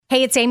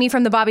Hey, it's Amy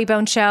from The Bobby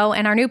Bones Show,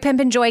 and our new Pimp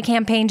and Joy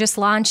campaign just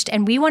launched,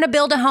 and we want to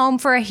build a home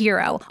for a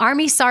hero.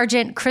 Army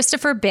Sergeant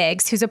Christopher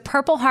Biggs, who's a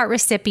Purple Heart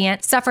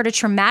recipient, suffered a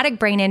traumatic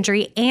brain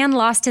injury and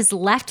lost his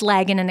left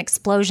leg in an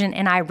explosion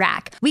in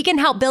Iraq. We can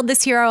help build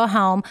this hero a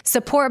home.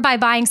 Support by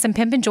buying some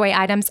Pimp and Joy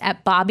items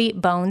at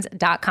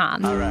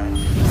bobbybones.com. All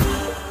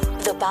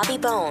right. The Bobby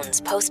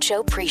Bones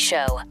post-show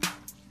pre-show.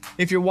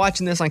 If you're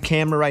watching this on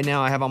camera right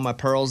now, I have on my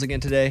pearls again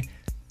today.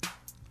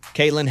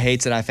 Caitlin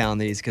hates that I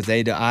found these because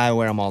I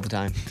wear them all the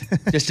time,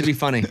 just to be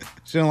funny.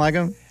 She don't like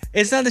them?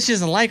 It's not that she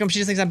doesn't like them. She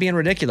just thinks I'm being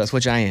ridiculous,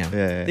 which I am.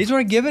 Yeah. These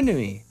weren't given to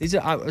me.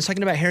 I was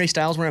talking about Harry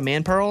Styles wearing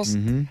man pearls,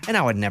 and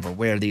I would never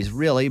wear these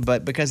really,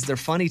 but because they're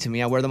funny to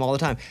me, I wear them all the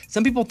time.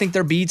 Some people think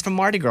they're beads from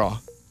Mardi Gras.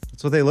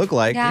 That's what they look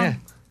like. Yeah.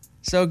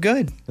 So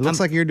good. It looks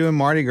like you're doing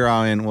Mardi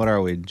Gras in, what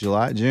are we,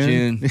 July?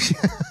 June?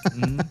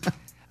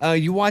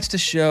 You watched a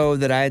show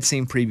that I had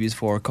seen previews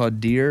for called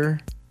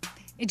Dear.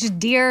 It's just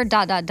Dear ...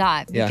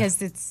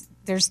 because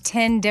there's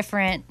 10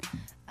 different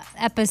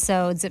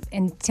episodes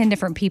and 10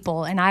 different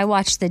people, and I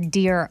watched the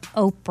Dear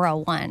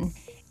Oprah one,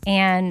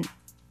 and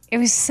it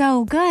was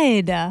so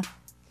good.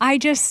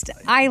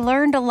 I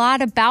learned a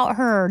lot about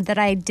her that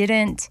I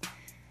didn't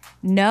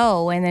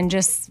know, and then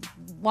just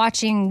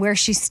watching where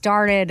she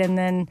started and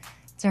then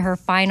to her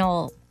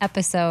final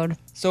episode.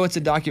 So it's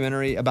a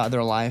documentary about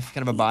their life,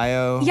 kind of a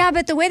bio. Yeah,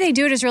 but the way they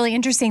do it is really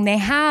interesting. They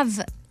have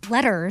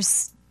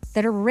letters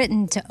that are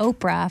written to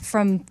Oprah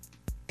from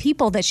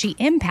people that she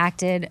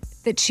impacted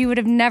that she would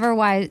have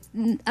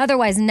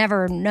otherwise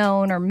never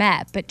known or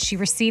met, but she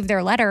received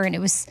their letter, and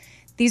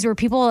these were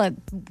people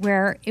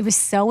where it was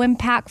so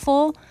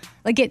impactful.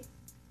 Like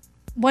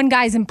one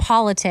guy's in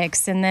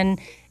politics and then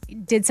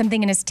did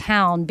something in his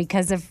town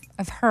because of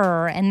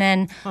her, and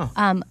then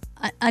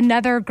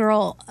another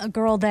girl, a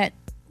girl that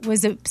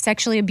was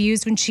sexually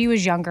abused when she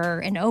was younger,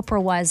 and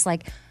Oprah was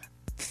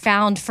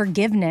found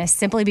forgiveness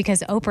simply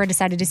because Oprah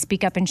decided to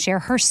speak up and share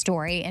her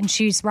story, and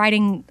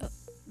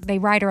they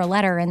write her a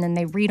letter and then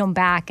they read them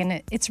back,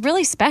 and it's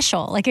really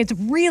special. It's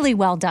really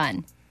well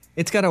done.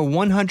 It's got a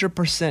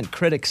 100%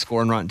 critic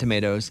score on Rotten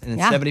Tomatoes and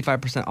a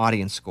 75%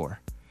 audience score.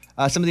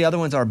 Some of the other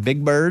ones are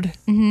Big Bird,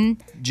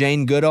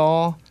 Jane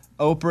Goodall,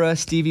 Oprah,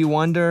 Stevie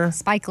Wonder.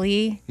 Spike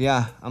Lee.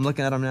 Yeah, I'm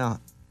looking at them now.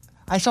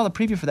 I saw the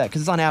preview for that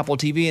because it's on Apple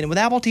TV, and with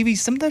Apple TV,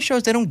 some of those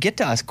shows, they don't get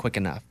to us quick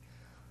enough.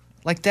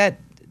 Like that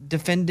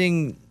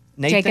Defending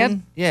Nathan.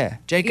 Jacob? Yeah,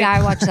 Jacob. Yeah,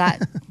 I watched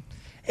that.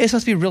 It's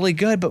supposed to be really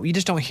good, but you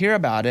just don't hear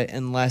about it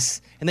unless...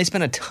 And they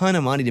spent a ton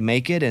of money to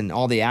make it, and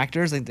all the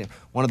actors.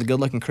 One of the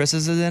good-looking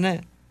Chris's is in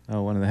it.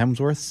 Oh, one of the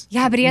Hemsworths?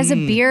 Yeah, but he has a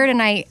beard,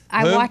 and I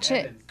watch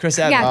it. Chris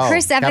Evans. Yeah,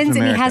 Chris Evans, Captain and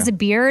he America. has a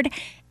beard,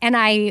 and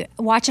I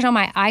watch it on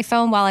my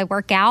iPhone while I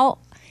work out,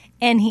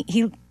 and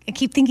I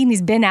keep thinking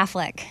he's Ben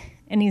Affleck,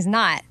 and he's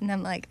not. And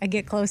I'm like, I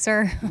get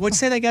closer. What'd you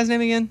say that guy's name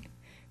again?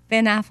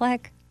 Ben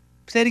Affleck?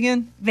 Say it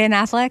again. Ben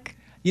Affleck?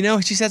 You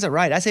know, she says it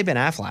right. I say Ben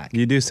Affleck.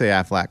 You do say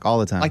Affleck all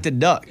the time. Like the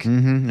duck.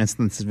 Mm-hmm.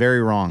 It's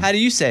very wrong. How do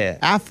you say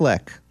it?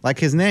 Affleck, like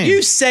his name.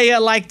 You say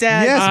it like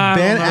that? Yes,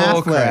 Ben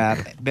Oh, Affleck.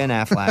 crap. Ben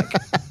Affleck.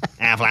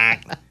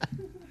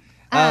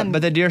 Affleck.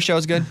 But the Deer show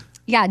is good?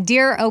 Yeah,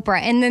 Dear Oprah.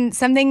 And then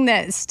something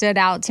that stood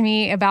out to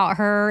me about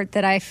her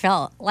that I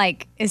felt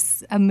like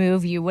is a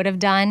move you would have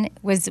done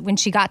was when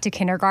she got to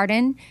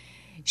kindergarten,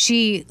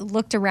 she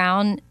looked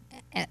around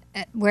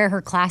at where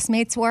her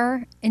classmates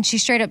were, and she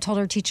straight up told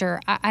her teacher,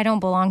 I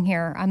don't belong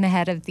here. I'm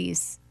ahead of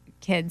these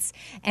kids.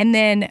 And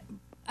then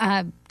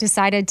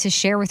decided to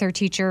share with her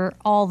teacher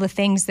all the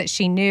things that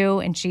she knew,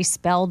 and she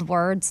spelled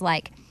words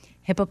like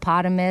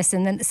hippopotamus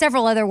and then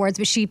several other words,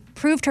 but she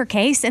proved her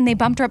case, and they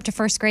bumped her up to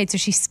first grade, so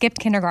she skipped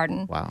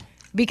kindergarten. Wow.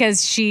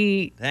 Because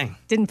she Dang.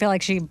 didn't feel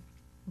like she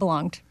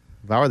belonged.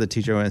 If I were the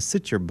teacher, I would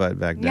sit your butt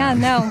back Yeah, down.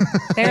 no.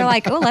 They're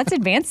like, oh, let's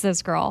advance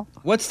this girl.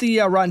 What's the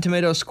Rotten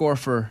Tomatoes score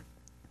for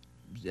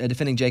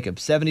Defending Jacob?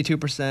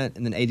 72%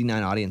 and then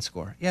 89 audience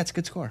score. Yeah, it's a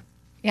good score.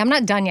 Yeah, I'm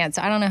not done yet,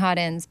 so I don't know how it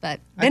ends, but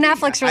Ben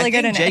Affleck's really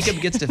good in Jacob it.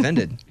 Jacob gets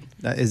defended.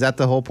 Is that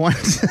the whole point?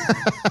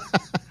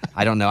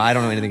 I don't know. I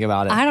don't know anything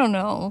about it. I don't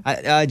know.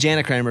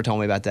 Jana Kramer told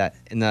me about that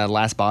in the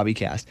last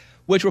Bobbycast,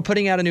 which we're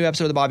putting out a new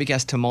episode of the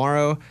Bobbycast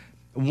tomorrow.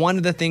 One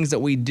of the things that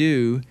we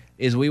do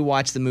is we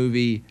watch the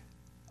movie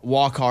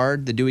Walk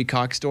Hard, the Dewey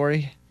Cox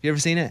story. You ever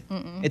seen it?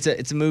 Mm-mm.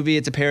 It's a movie.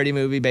 It's a parody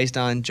movie based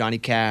on Johnny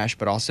Cash,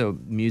 but also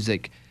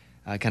music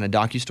kind of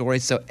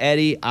docustories. So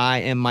Eddie, I,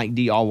 and Mike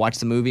D all watch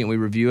the movie and we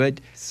review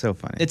it. So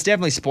funny. It's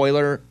definitely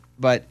spoiler,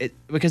 but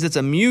because it's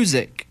a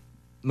music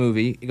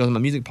movie, it goes on my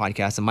music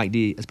podcast, and Mike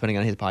D is putting it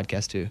on his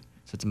podcast too.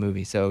 So it's a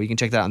movie. So you can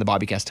check that out on the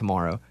Bobbycast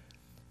tomorrow.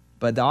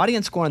 But the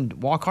audience score on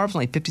Walk Hard was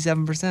only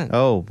 57%.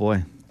 Oh,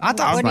 boy. I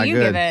thought What do you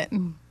give it?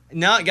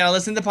 No, gotta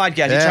listen to the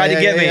podcast. You Yeah, tried to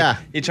yeah, get me. yeah.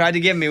 You tried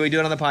to get me. We do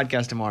it on the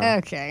podcast tomorrow.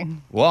 Okay.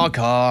 Walk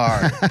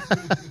hard.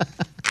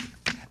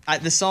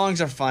 The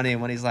songs are funny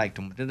when he's like,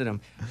 dum, dum, dum,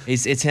 dum.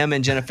 It's him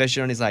and Jenna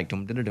Fisher, and he's like,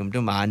 dum, dum, dum,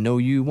 dum, I know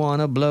you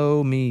wanna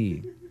blow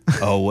me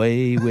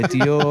away with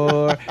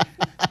your.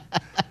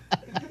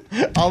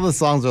 All the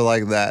songs are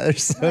like that. They're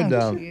so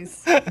dumb.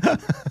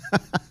 Jeez.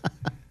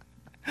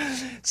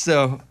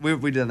 So we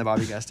do it on the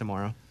Bobbycast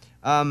tomorrow.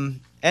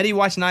 Eddie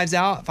watched Knives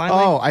Out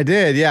finally? Oh, I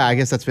did. Yeah, I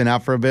guess that's been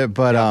out for a bit,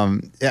 but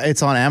yeah,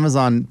 it's on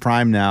Amazon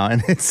Prime now,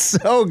 and it's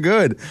so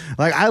good.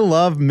 Like, I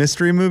love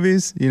mystery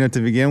movies, to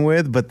begin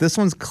with, but this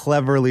one's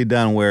cleverly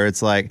done where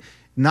it's like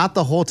not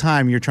the whole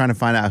time you're trying to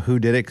find out who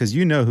did it, because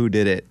you know who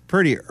did it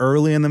pretty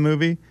early in the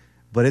movie,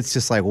 but it's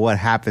just like what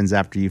happens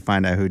after you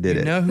find out who did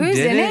it. You know who Who's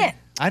did in it? it?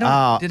 I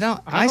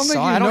don't. I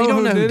saw. I don't. You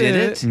don't know who did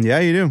it. Yeah,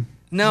 you do.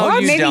 No,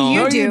 What? you Maybe don't. you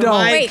No, do. you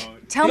don't. Wait,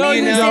 tell No, me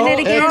you who's don't. in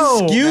it again.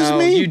 Excuse No,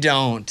 me? you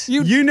don't.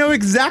 You know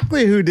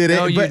exactly who did it.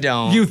 No, you but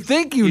don't. You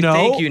think you know.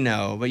 think you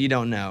know, but you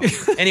don't know.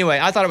 Anyway,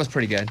 I thought it was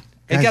pretty good.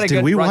 It Guys, got a did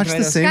good we Rotten watch the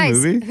Tomatoes. same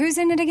Guys, movie? who's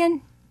in it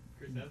again?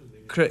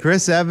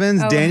 Chris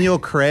Evans, Oh. Daniel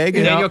Craig.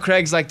 Daniel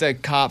Craig's like the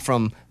cop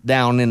from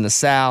down in the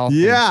South.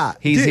 Yeah, and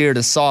he's dude. here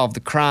to solve the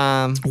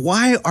crime.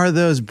 Why are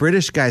those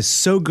British guys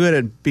so good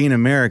at being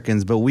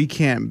Americans, but we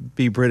can't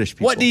be British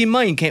people? What do you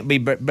mean can't be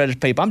British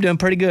people? I'm doing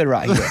pretty good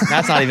right here.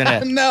 That's not even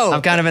it. No.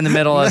 I'm kind of in the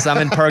middle of this. I'm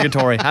in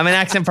purgatory. I'm in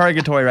accent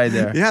purgatory right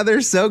there. Yeah,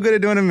 they're so good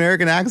at doing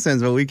American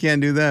accents, but we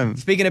can't do them.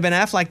 Speaking of Ben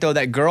Affleck, though,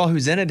 that girl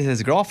who's in it is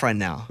his girlfriend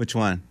now. Which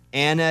one?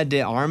 Anna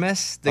de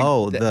Armas. The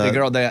the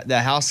girl, the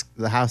house,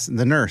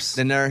 The nurse.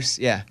 the nurse.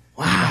 Yeah.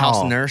 Wow. The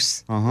house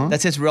nurse. Uh-huh.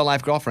 That's his real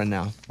life girlfriend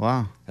now.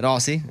 Wow.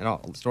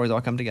 Stories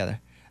all come together.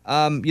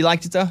 You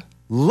liked it, though?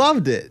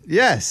 Loved it.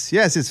 Yes.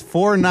 It's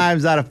 4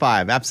 knives out of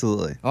 5.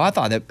 Absolutely. Oh, I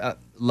thought that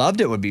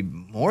loved it would be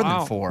more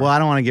than 4. Well, I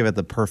don't want to give it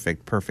the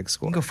perfect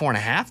score. You can go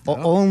 4.5. though.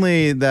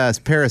 Only the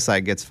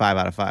Parasite gets 5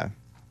 out of 5.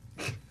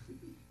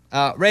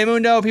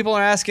 Raymundo, people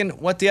are asking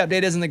what the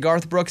update is in the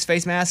Garth Brooks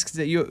face masks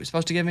that you were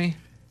supposed to give me.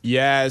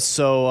 Yeah,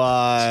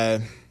 so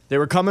they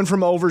were coming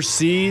from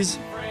overseas,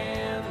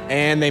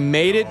 and they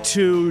made it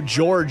to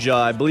Georgia.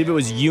 I believe it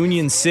was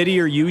Union City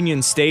or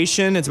Union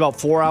Station. It's about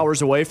 4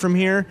 hours away from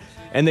here,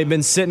 and they've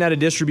been sitting at a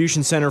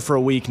distribution center for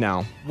a week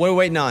now. What are we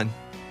waiting on?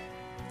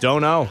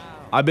 Don't know.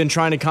 I've been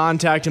trying to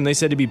contact them. They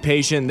said to be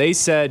patient. They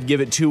said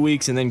give it 2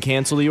 weeks and then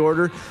cancel the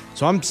order.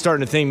 So I'm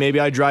starting to think maybe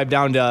I drive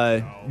down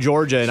to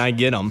Georgia and I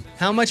get them.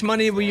 How much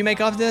money will you make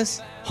off this?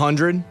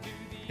 100.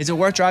 Is it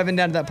worth driving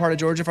down to that part of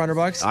Georgia for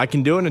 $100? I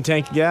can do it in a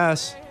tank of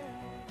gas.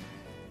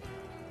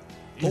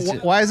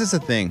 Why is this a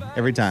thing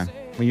every time?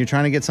 When you're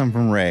trying to get something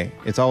from Ray,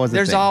 it's always a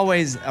There's thing.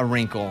 always a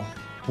wrinkle.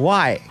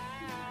 Why?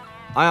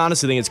 I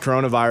honestly think it's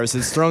coronavirus.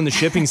 It's thrown the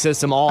shipping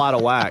system all out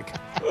of whack.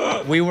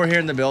 We were here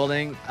in the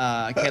building.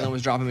 Caitlin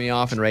was dropping me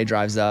off, and Ray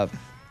drives up.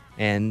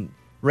 And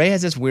Ray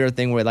has this weird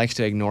thing where he likes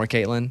to ignore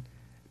Caitlin,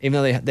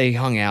 even though they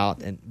hung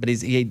out. But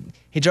he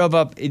drove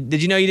up.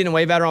 Did you know you didn't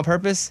wave at her on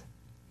purpose?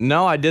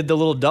 No, I did the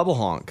little double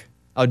honk.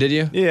 Oh, did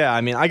you? Yeah,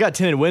 I mean, I got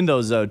tinted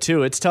windows, though,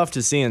 too. It's tough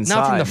to see inside.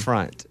 Not from the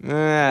front.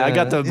 I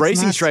got the It's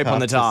racing not stripe on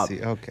the tough top. to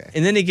see. Okay.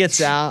 And then he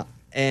gets out,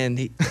 and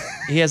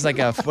he has like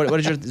a, what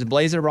is it,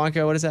 Blazer,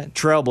 Bronco? What is that?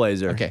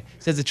 Trailblazer. Okay.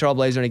 He says the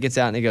Trailblazer, and he gets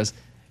out, and he goes,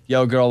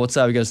 yo, girl, what's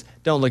up? He goes,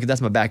 don't look,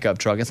 that's my backup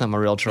truck. That's not my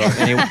real truck.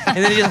 And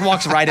then he just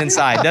walks right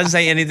inside. Doesn't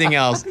say anything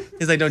else.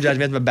 He's like, don't judge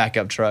me. That's my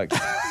backup truck.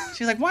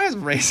 She's like, why is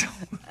Ray so...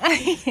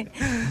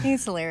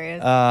 He's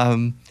hilarious.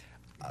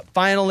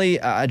 Finally,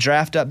 a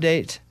draft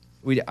update.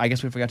 I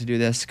guess we forgot to do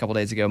this a couple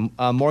days ago.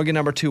 Morgan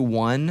number 2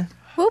 won.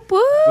 Whoop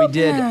whoop. We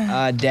did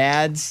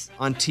dads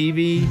on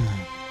TV.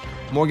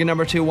 Morgan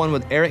number 2 won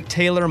with Eric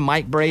Taylor,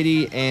 Mike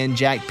Brady, and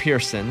Jack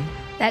Pearson.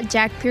 That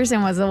Jack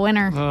Pearson was the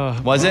winner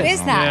Was it? Who is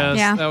that? Yes,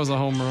 Yeah. that was a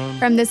home run.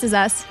 from This Is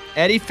Us.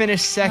 Eddie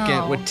finished second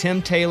Oh. with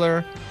Tim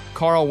Taylor,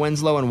 Carl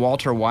Winslow, and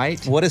Walter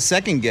White. What does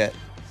second get?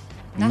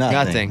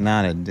 Nothing.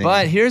 Not a ding.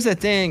 But here's the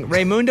thing.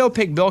 Raymundo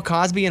picked Bill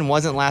Cosby and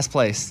wasn't last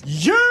place.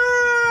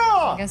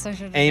 I guess I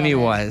should. Amy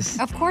was.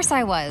 Of course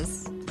I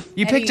was.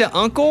 You Eddie- picked an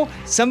uncle?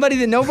 Somebody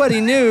that nobody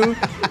knew.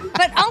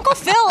 But Uncle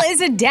Phil is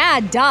a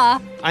dad, duh.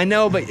 I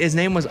know, but his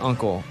name was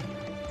Uncle.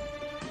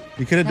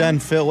 you could have done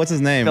Phil. What's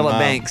his name? Philip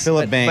Banks.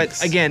 Philip But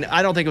Banks. again,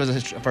 I don't think it was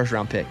a first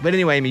round pick. But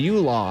anyway, Amy, you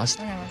lost.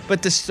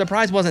 But the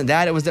surprise wasn't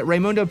that. It was that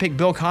Raymundo picked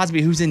Bill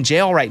Cosby, who's in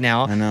jail right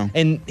now. I know.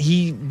 And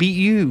he beat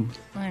you.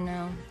 I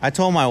know. I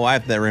told my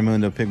wife that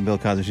Raymundo picked Bill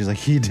Cosby. She's like,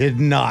 he did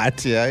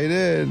not. Yeah, he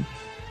did.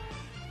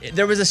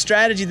 There was a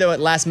strategy, though, at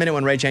last minute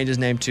when Ray changed his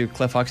name to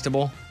Cliff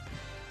Huxtable.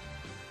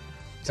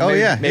 So Oh, maybe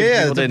yeah. people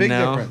It's a didn't big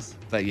know. difference.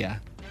 But yeah.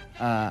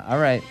 All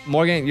right.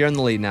 Morgan, you're in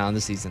the lead now in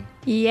the season.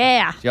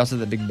 Yeah. You also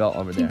have the big belt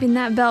over there. Keeping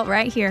that belt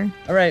right here.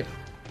 All right.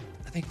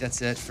 I think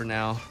that's it for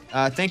now.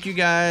 Thank you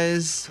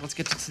guys. Let's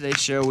get to today's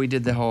show. We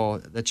did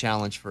the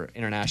challenge for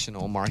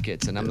international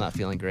markets, and I'm not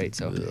feeling great,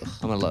 so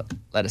I'm going to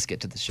let us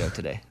get to the show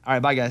today. All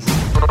right, bye, guys.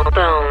 Come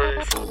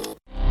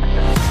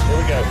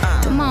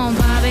on,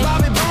 Bobby.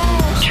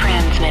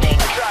 Transmitting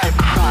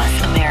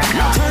across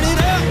America.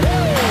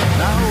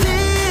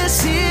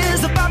 This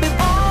is the Bobby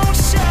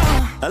Bones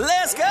Show.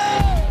 Let's go.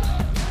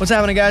 What's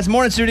happening, guys?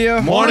 Morning,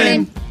 studio.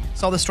 Morning.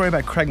 Saw this story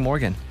about Craig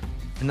Morgan,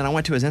 and then I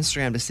went to his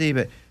Instagram to see,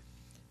 but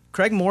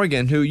Craig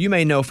Morgan, who you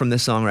may know from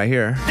this song right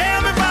here,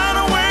 Damn if I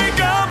don't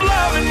wake up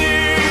loving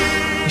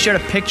you. he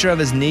shared a picture of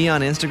his knee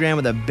on Instagram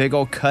with a big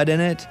old cut in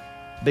it,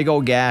 big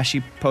old gash.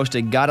 He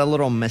posted, got a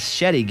little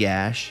machete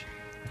gash.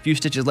 A few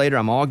stitches later,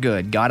 I'm all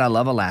good. God, I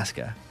love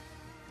Alaska.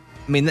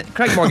 I mean,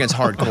 Craig Morgan's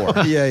hardcore.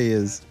 Yeah, he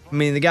is. I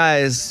mean, the guy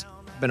is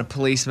been a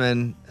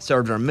policeman,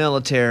 served in our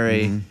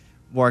military,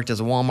 worked as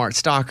a Walmart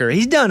stalker.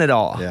 He's done it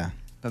all. Yeah.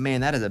 But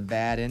man, that is a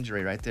bad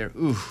injury right there.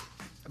 Ooh.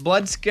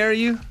 Blood scare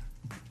you?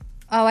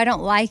 Oh, I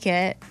don't like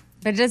it,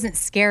 but it doesn't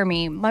scare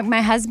me. Like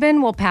my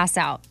husband will pass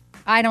out.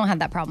 I don't have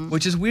that problem.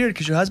 Which is weird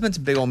because your husband's a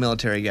big old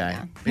military guy.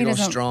 Yeah. Big old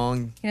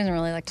strong. He doesn't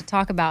really like to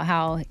talk about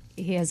how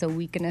he has a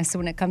weakness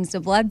when it comes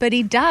to blood, but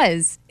he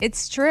does.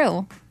 It's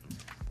true.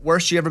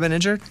 Worst you ever been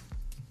injured?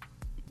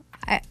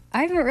 I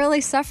haven't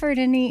really suffered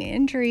any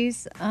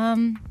injuries.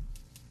 I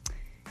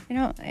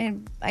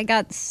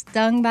got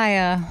stung by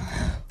a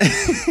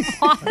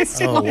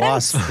wasp. Oh,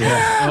 wasp.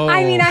 Yeah.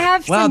 I mean, I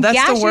have Wow, some that's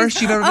the gashes.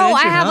 worst you've ever been I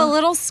injured, have huh? a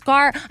little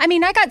scar. I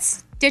mean, I got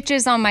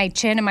stitches on my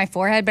chin and my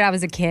forehead, but I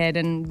was a kid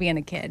and being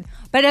a kid.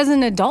 But as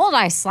an adult,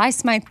 I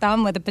sliced my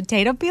thumb with a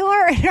potato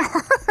peeler and it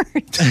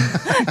hurt.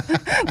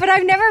 But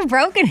I've never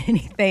broken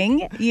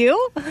anything.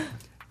 You?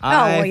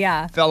 I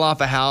yeah. fell off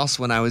a house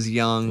when I was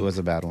young. It was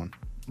a bad one.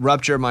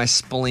 Ruptured my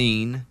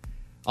spleen.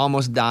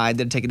 Almost died.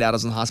 Didn't take it out. I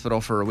was in the hospital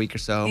for a week or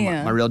so.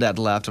 Yeah. My real dad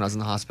left when I was in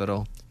the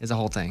hospital. It's a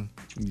whole thing.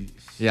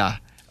 Yeah.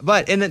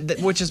 But,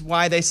 which is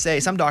why they say,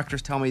 some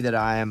doctors tell me that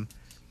I am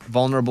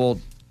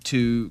vulnerable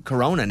to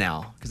corona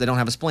now because they don't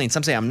have a spleen.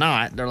 Some say I'm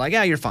not. They're like,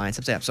 yeah, you're fine.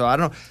 Some say I'm. So I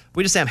don't know.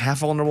 We just say I'm half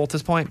vulnerable at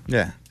this point.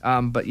 Yeah.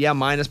 But yeah,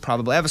 mine is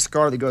probably, I have a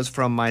scar that goes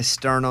from my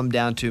sternum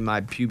down to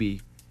my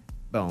pubic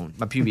bone,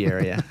 my pubic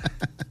area.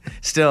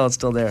 It's still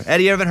there.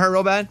 Eddie, you ever been hurt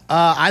real bad?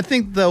 I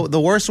think the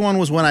worst one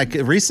was when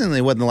recently,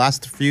 in the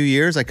last few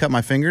years, I cut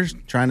my fingers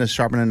trying to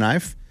sharpen a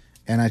knife,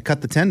 and I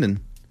cut the tendon.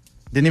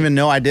 Didn't even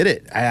know I did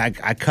it.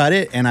 I cut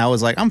it, and I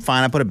was like, I'm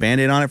fine. I put a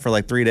Band-Aid on it for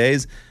like 3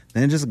 days.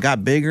 Then it just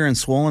got bigger and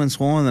swollen.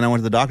 Then I went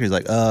to the doctor. He's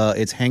like,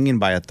 it's hanging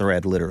by a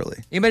thread, literally.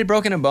 Anybody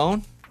broken a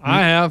bone? I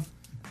have.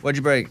 What'd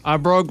you break? I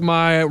broke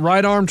my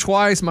right arm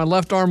twice, my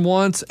left arm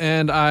once,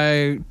 and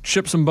I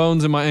chipped some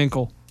bones in my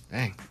ankle.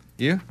 Dang.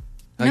 You?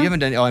 No, you haven't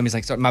done. Oh, I mean,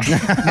 like, sorry, my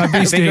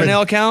bee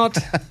fingernail count.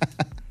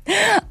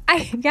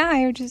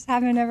 I just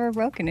haven't ever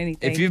broken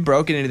anything. If you've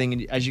broken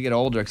anything as you get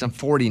older, because I'm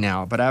 40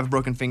 now, but I have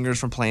broken fingers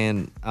from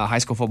playing high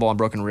school football and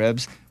broken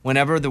ribs.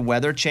 Whenever the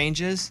weather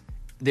changes,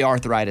 the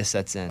arthritis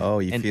sets in. Oh,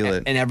 you feel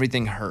it. And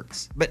everything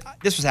hurts. But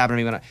this was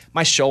happening to me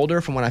my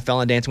shoulder from when I fell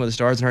on Dancing with the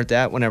Stars and hurt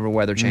that. Whenever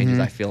weather changes,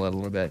 I feel it a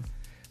little bit.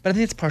 But I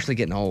think it's partially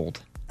getting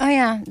old. Oh,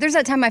 yeah. There's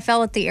that time I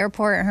fell at the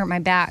airport and hurt my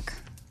back.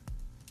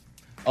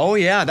 Oh,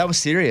 yeah, that was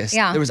serious.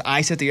 Yeah. There was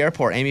ice at the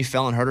airport. Amy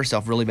fell and hurt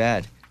herself really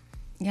bad.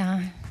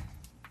 Yeah.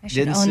 I should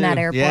Didn't own sue. that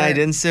airport. Yeah, I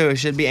didn't sue. It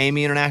should be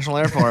Amy International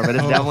Airport, but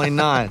it's definitely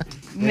not.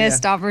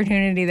 Missed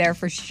opportunity there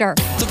for sure.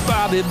 The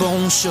Bobby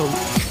Bones Show.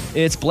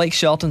 It's Blake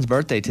Shelton's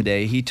birthday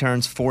today. He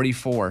turns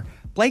 44.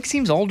 Blake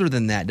seems older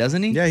than that,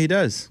 doesn't he? Yeah, he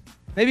does.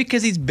 Maybe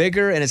because he's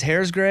bigger and his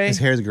hair's gray. His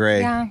hair's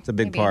gray. Yeah, It's a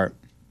big maybe. part.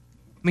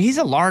 I mean, he's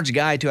a large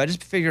guy, too. I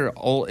just figure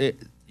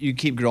you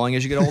keep growing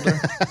as you get older.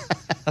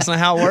 That's not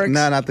how it works.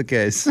 No, not the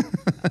case.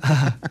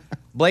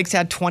 Blake's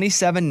had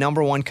 27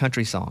 number one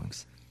country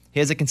songs. He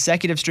has a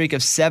consecutive streak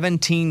of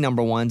 17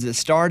 number ones that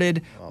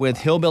started with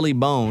Hillbilly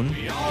Bone.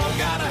 We all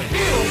got a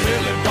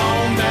hillbilly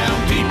bone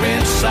down deep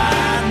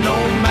inside. No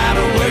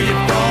matter where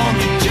you're from,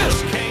 you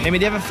just can't. Amy,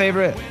 do you have a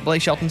favorite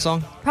Blake Shelton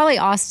song? Probably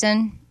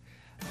Austin.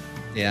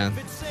 Yeah.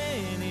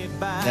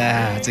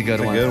 Yeah, it's a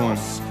good It's a one. good one.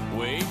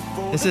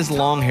 This is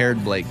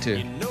long-haired Blake,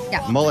 too.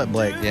 Yeah. Mullet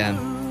Blake. Yeah.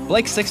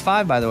 Blake's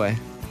 6'5", by the way.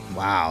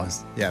 Wow.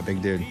 Yeah,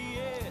 big dude.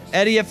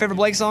 Eddie, you have a favorite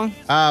Blake song?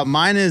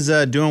 Mine is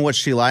Doing What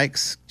She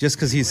Likes, just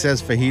because he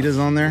says fajitas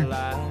on there.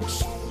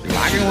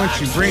 Like it when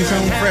she brings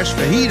home fresh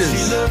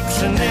fajitas.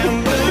 Looks in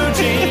them blue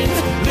jeans,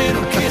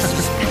 little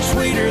kisses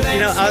sweeter than You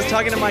know, I was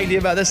talking to Mike D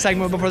about this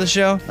segment before the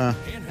show,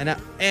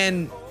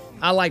 and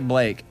I like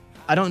Blake.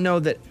 I don't know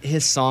that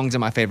his songs are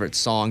my favorite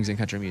songs in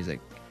country music.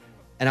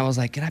 And I was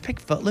like, can I pick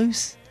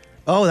Footloose?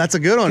 Oh, that's a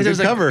good one. Good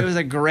cover. It was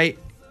a great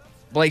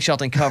Blake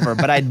Shelton cover,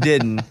 but I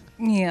didn't.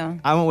 Yeah.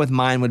 I went with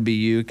Mine Would Be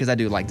You because I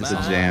do like the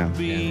song. jam.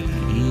 be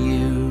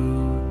you.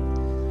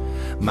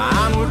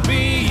 Mine would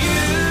be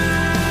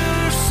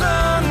you.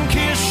 Sun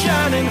kiss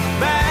shining,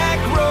 back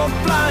road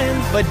flying.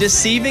 But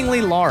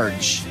deceivingly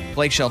large,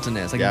 Blake Shelton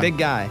is. Like Yeah. a big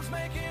guy.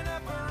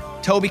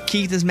 Toby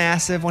Keith is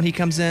massive when he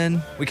comes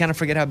in. We kind of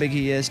forget how big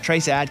he is.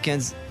 Trace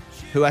Adkins,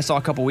 who I saw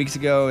a couple weeks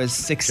ago, is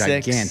 6'6".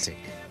 Gigantic.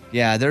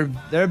 Yeah,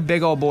 they're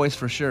big old boys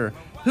for sure.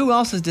 Who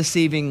else is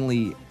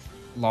deceivingly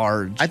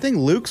large? I think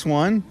Luke's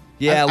one.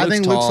 Yeah, I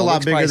think Luke's a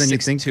lot bigger probably than you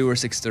think. 6'2" or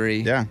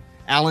 6'3". Yeah.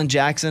 Alan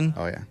Jackson.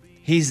 Oh, yeah.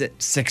 He's at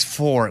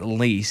 6'4" at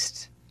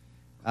least.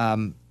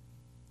 No,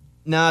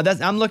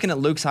 I'm looking at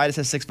Luke's height. It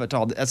says 6 foot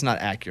tall. That's not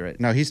accurate.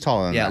 No, he's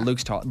taller than Yeah, that.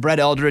 Luke's tall. Brett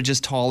Eldridge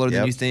is taller than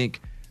Yep. you think.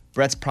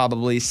 Brett's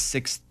probably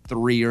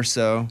 6'3" or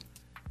so.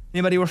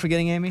 Anybody we're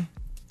forgetting, Amy?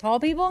 Tall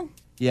people?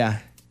 Yeah.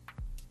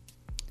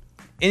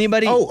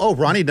 Anybody? Oh,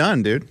 Ronnie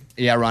Dunn, dude.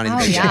 Yeah, Ronnie's Oh,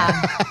 big.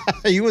 yeah.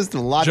 He was a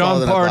lot John taller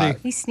than I Party.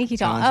 thought. He's sneaky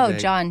tall. John's Oh, big.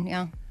 John,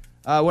 yeah.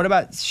 What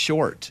about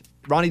short?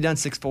 Ronnie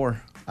Dunn's 6'4".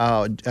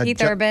 Oh,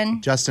 Keith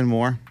Urban. Justin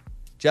Moore.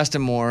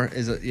 Justin Moore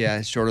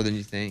is shorter than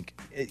you think.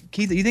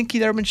 Keith, you think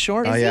Keith Urban's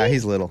short? Oh, yeah,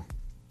 he's little.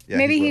 Yeah,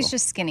 Maybe he's little.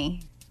 just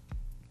skinny.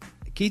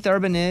 Keith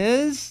Urban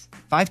is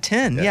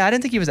 5'10". Yeah, I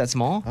didn't think he was that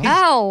small.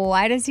 Oh,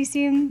 why does he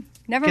seem?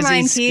 Never 'Cause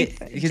mind, he's Keith.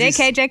 ski- 'cause he's-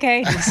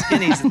 JK. He's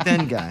skinny. He's a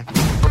thin guy.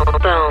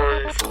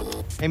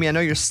 Bones. Amy, I know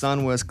your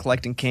son was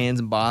collecting cans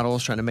and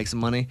bottles, trying to make some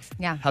money.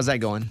 Yeah. How's that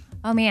going?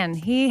 Oh man,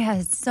 he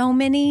has so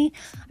many.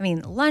 I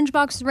mean,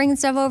 Lunchbox was bringing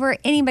stuff over.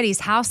 Anybody's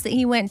house that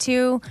he went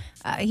to,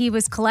 he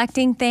was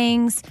collecting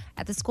things.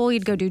 At the school,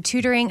 he'd go do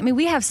tutoring. I mean,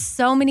 we have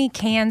so many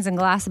cans and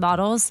glass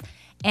bottles.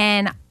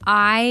 And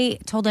I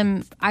told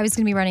him I was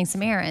going to be running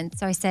some errands.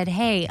 So I said,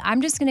 hey,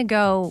 I'm just going to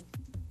go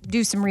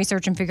do some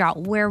research and figure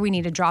out where we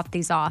need to drop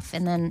these off.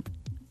 And then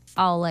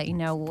I'll let you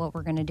know what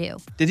we're going to do.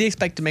 Did he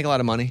expect to make a lot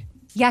of money?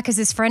 Yeah, because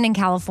his friend in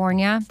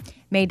California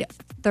made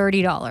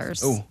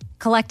 $30. Ooh.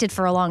 Collected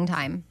for a long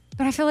time.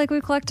 But I feel like we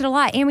collected a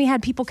lot and we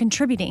had people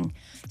contributing.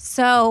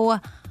 So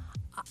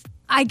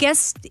I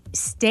guess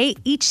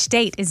each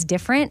state is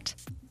different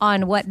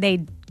on what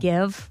they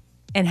give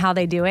and how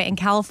they do it. And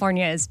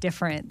California is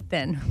different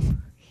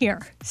than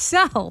here.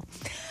 So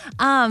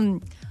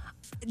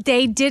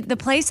the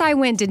place I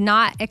went did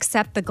not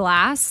accept the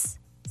glass.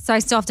 So I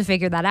still have to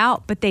figure that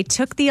out. But they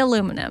took the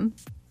aluminum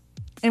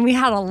and we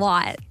had a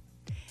lot.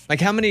 Like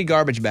how many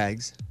garbage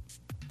bags?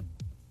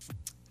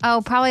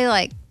 Oh, probably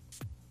like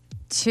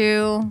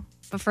 2.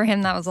 But for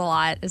him, that was a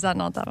lot. Is that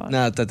not that much?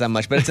 No, not that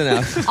much, but it's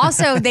enough.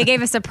 Also, they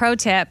gave us a pro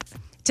tip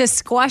to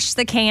squash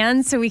the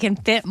cans so we can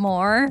fit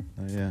more.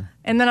 Yeah.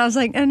 And then I was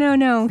like, oh,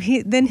 no.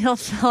 Then he'll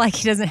feel like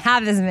he doesn't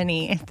have as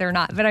many if they're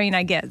not. But I mean,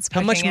 I get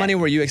How much squishing money it.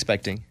 were you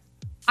expecting?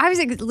 I was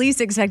at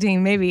least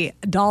expecting maybe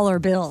dollar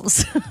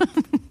bills.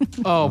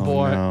 Oh,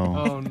 boy. no.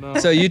 Oh, no.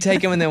 So you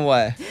take him and then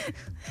what?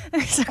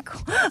 It's like,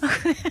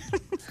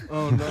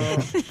 Oh, no.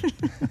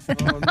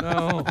 Oh,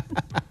 no.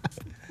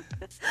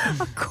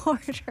 a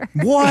quarter.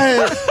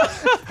 What?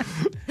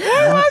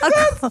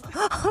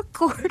 A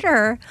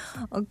quarter.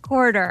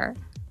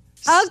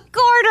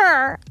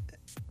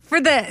 For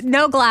the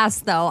no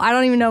glass, though. I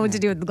don't even know what to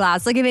do with the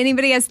glass. Like, if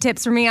anybody has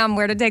tips for me on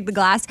where to take the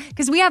glass,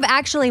 because we have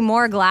actually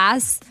more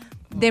glass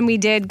than we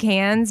did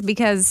cans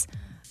because,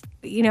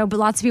 but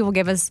lots of people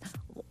give us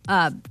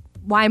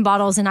wine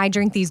bottles and I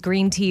drink these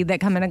green tea that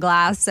come in a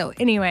glass. So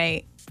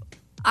anyway,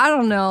 I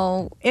don't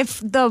know. If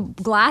the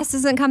glass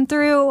doesn't come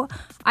through,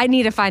 I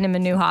need to find him a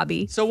new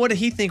hobby. So what did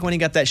he think when he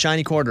got that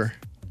shiny quarter?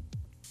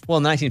 Well,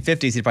 in the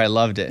 1950s, he probably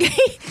loved it.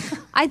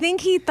 I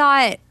think he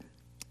thought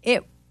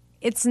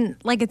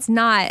it's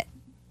not.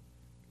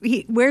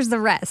 Where's the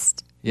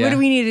rest? Yeah. What do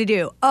we need to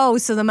do? Oh,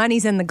 so the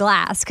money's in the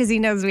glass because he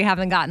knows we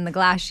haven't gotten the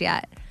glass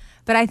yet.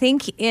 But I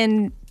think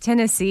in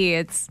Tennessee,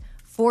 it's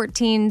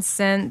 14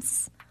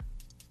 cents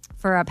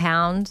for a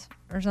pound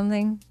or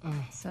something.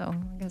 So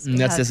I guess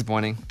That's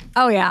disappointing.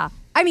 Oh yeah.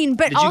 I mean,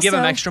 but Did also you give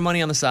him extra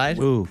money on the side?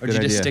 Ooh, or did you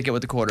good just idea. stick it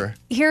with the quarter?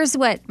 Here's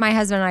what my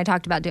husband and I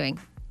talked about doing.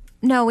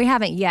 No, we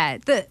haven't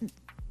yet.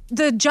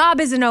 The job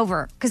isn't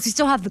over because we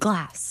still have the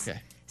glass. Okay.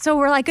 So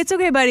we're like, it's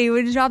okay, buddy.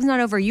 The job's not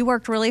over. You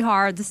worked really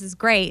hard. This is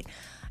great.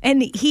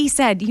 And he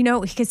said,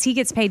 because he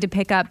gets paid to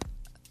pick up,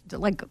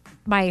 like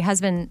my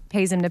husband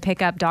pays him to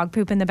pick up dog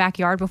poop in the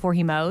backyard before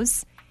he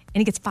mows, and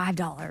he gets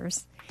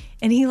 $5.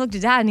 And he looked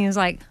at Dad and he was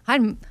like,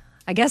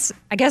 I guess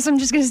I'm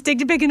just gonna stick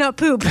to picking up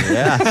poop.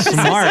 Yeah,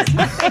 smart.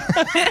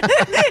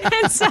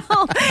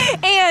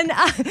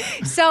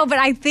 But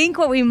I think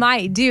what we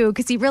might do,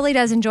 because he really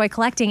does enjoy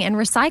collecting, and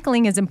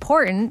recycling is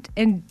important,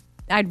 and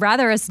I'd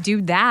rather us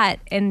do that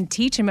and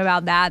teach him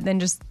about that than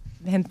just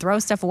him throw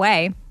stuff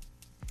away.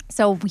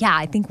 So yeah,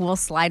 I think we'll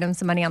slide him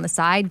some money on the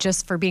side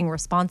just for being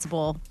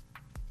responsible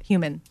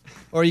human.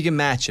 Or you can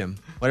match him.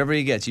 Whatever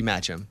he gets, you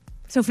match him.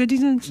 So 50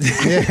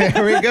 cents? Yeah,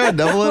 here we go.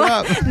 Double it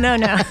up. No.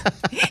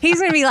 He's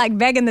going to be like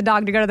begging the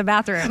dog to go to the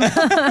bathroom.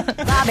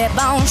 Bobby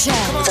Bones Show.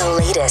 The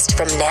latest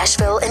from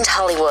Nashville and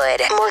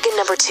Hollywood. Morgan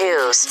number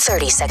 2's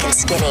 30-Second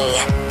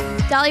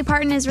Skinny. Dolly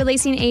Parton is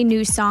releasing a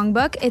new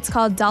songbook. It's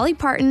called Dolly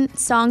Parton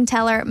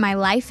Songteller, My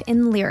Life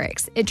in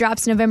Lyrics. It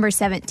drops November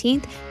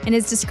 17th and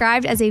is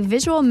described as a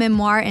visual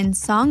memoir and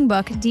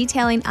songbook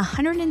detailing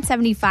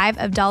 175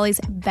 of Dolly's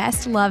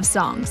best love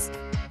songs.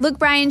 Luke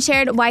Bryan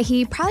shared why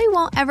he probably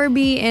won't ever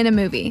be in a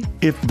movie.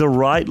 If the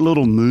right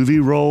little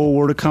movie role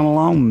were to come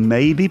along,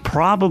 maybe,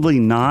 probably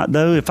not,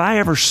 though. If I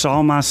ever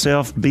saw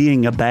myself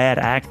being a bad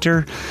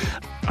actor,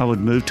 I would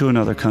move to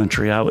another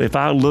country. If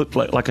I looked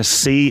like a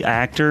C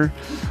actor,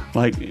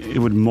 it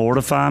would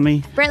mortify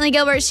me. Brantley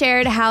Gilbert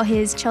shared how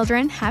his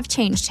children have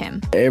changed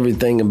him.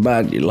 Everything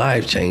about your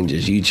life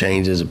changes. You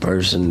change as a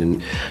person,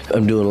 and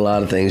I'm doing a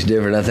lot of things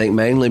different. I think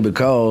mainly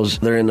because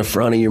they're in the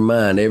front of your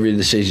mind. Every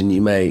decision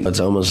you make, it's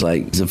almost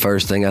like it's the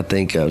first thing I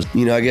think of.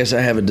 I guess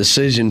I have a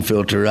decision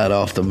filter right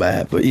off the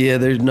bat. But yeah,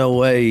 there's no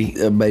way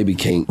a baby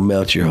can't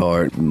melt your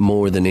heart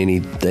more than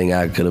anything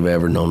I could have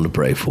ever known to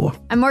pray for.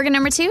 I'm Morgan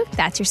number 2.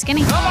 That's your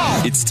skinny.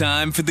 It's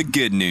time for the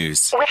good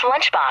news. With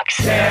Lunchbox.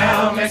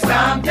 Tell me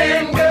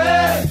something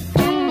good.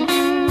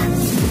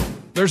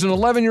 There's an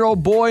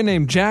 11-year-old boy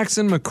named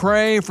Jackson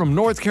McCrae from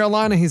North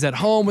Carolina. He's at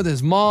home with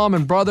his mom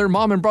and brother.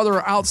 Mom and brother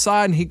are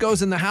outside, and he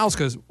goes in the house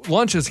because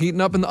lunch is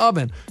heating up in the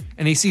oven.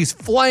 And he sees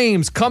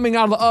flames coming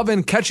out of the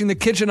oven, catching the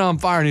kitchen on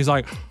fire. And he's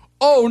like,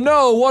 Oh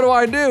no, what do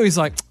I do? He's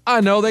like,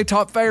 I know, they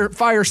taught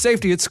fire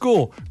safety at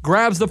school.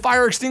 Grabs the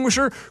fire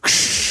extinguisher,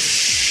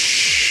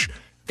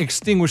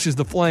 extinguishes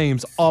the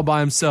flames all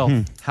by himself.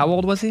 How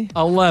old was he?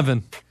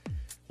 11.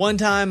 One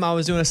time I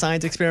was doing a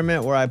science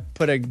experiment where I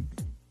put a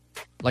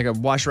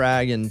wash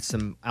rag and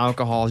some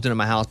alcohol. I was doing it in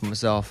my house by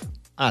myself.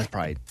 I was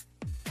probably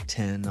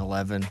 10,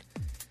 11.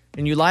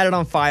 And you light it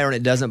on fire and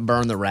it doesn't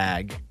burn the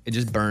rag. It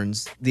just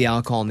burns the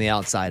alcohol on the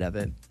outside of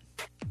it.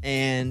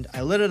 And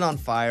I lit it on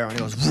fire and it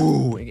goes,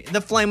 woo.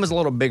 The flame was a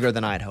little bigger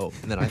than I'd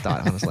hoped, than I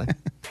thought, honestly.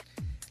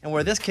 And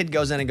where this kid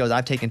goes in and goes,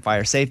 I've taken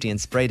fire safety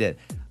and sprayed it.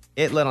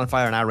 It lit on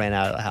fire and I ran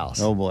out of the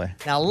house. Oh boy.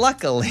 Now,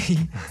 luckily,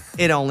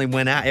 it only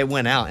went out. It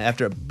went out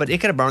after, but it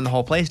could have burned the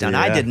whole place down.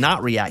 Yeah. I did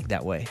not react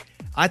that way.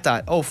 I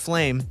thought, oh,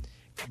 flame,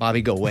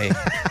 Bobby, go away.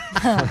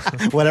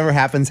 Whatever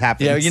happens,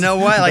 happens. Yeah, you know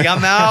what? Like,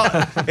 I'm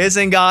out. It's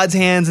in God's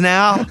hands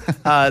now.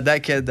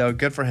 That kid, though,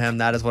 good for him.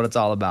 That is what it's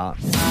all about.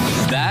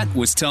 That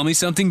was Tell Me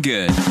Something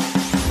Good.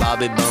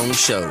 Bobby Bone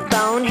Show.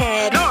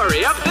 Bonehead.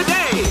 Story of the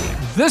day.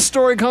 This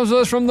story comes to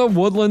us from the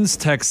Woodlands,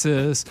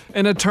 Texas.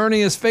 An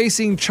attorney is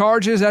facing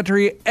charges after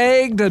he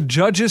egged a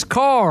judge's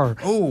car.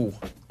 Oh.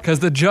 Because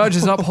the judge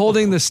is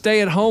upholding the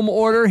stay-at-home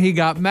order. He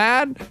got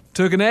mad,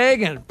 took an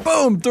egg, and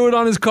boom, threw it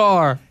on his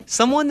car.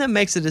 Someone that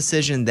makes a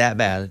decision that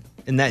bad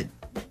and that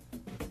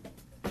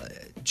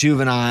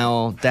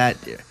juvenile, that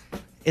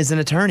is an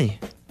attorney.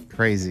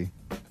 Crazy.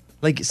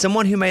 Like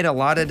someone who made a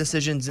lot of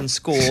decisions in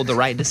school, the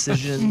right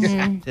decisions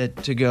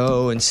to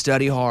go and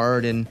study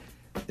hard, and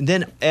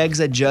then eggs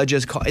a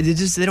judge's car.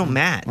 They don't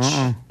match.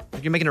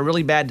 Like you're making a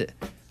really bad.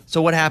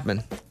 So what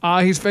happened?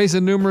 He's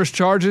facing numerous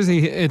charges.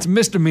 It's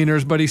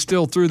misdemeanors, but he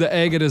still threw the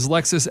egg at his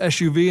Lexus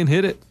SUV and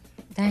hit it.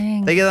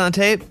 Dang. They get it on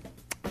tape?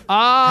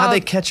 How'd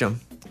they catch him?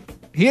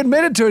 He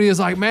admitted to it. He was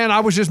like, man, I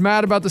was just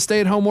mad about the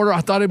stay-at-home order.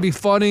 I thought it'd be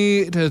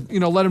funny to,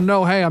 let him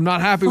know, hey, I'm not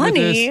happy with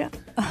this.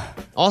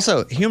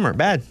 Also, humor,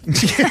 bad.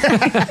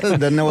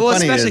 Doesn't know what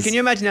funny especially, is. can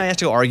you imagine now he has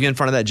to argue in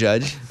front of that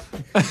judge?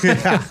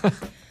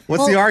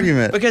 What's the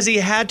argument? Because he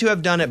had to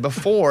have done it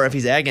before if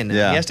he's egging him.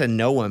 Yeah. He has to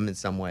know him in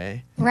some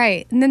way.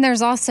 Right. And then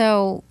there's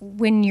also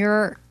when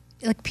you're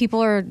like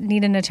people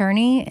need an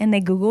attorney and they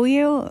Google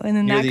you and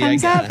then You're that the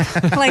comes egg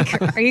up. Like,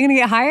 are you going to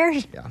get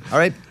hired? Yeah. All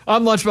right.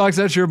 I'm Lunchbox.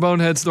 That's your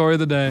bonehead story of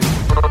the day.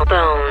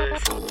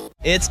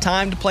 It's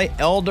time to play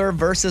Elder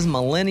versus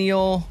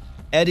Millennial.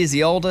 Eddie's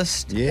the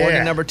oldest. Yeah.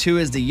 Morgan number 2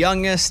 is the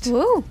youngest.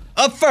 Woo.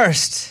 Up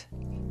first,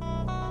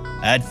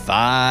 at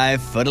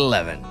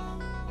 5'11",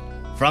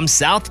 from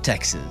South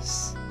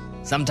Texas.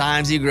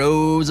 Sometimes he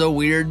grows a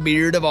weird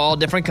beard of all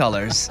different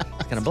colors.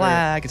 It's kind of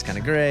black, it's kind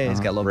of gray, it's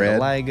got a little bit of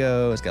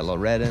LIGO, it's got a little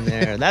red in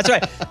there. That's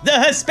right,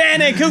 the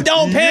Hispanic who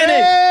don't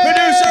panic,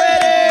 Producer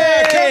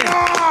Eddie! Come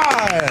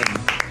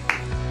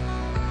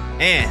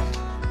on! And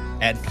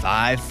at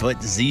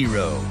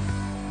 5'0",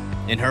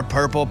 in her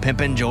purple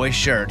Pimpin' Joy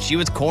shirt, she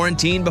was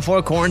quarantined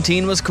before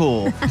quarantine was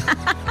cool.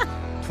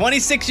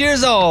 26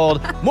 years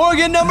old,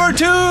 Morgan number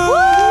 2! All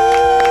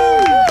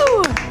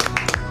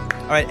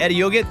right, Eddie,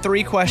 you'll get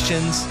 3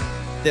 questions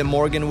that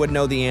Morgan would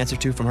know the answer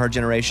to from her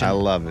generation. I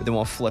love it. Then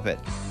we'll flip it.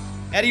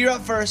 Eddie, you're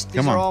up first. These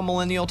Come on. are all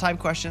millennial type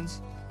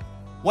questions.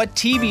 What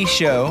TV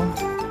show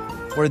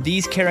were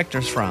these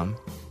characters from?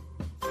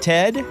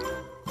 Ted,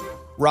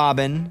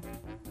 Robin,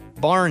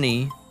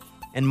 Barney,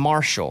 and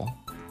Marshall.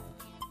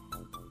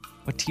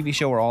 What TV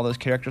show were all those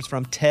characters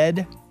from?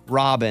 Ted,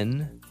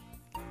 Robin,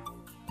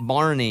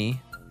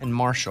 Barney, and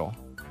Marshall.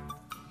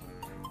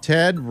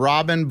 Ted,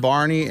 Robin,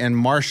 Barney, and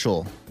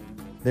Marshall.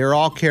 They're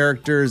all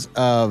characters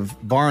of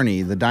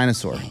Barney, the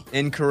dinosaur.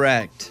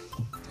 Incorrect.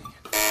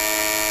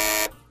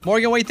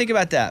 Morgan, what do you think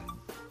about that?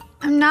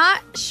 I'm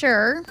not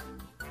sure,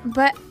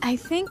 but I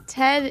think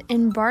Ted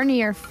and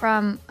Barney are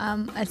from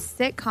a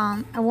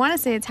sitcom. I want to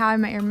say it's How I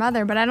Met Your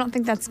Mother, but I don't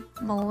think that's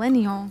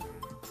millennial.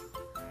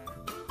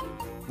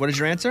 What is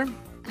your answer?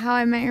 How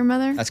I Met Your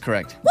Mother? That's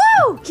correct.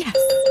 Woo! Yes!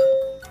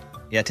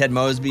 Yeah, Ted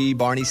Mosby,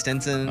 Barney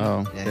Stinson.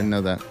 Oh, Yeah. didn't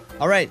know that.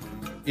 All right.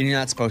 You're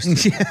not supposed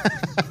to.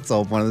 That's the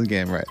whole point of the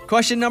game, right?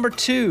 Question number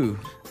 2.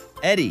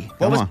 Eddie, what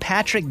Come was on.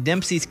 Patrick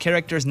Dempsey's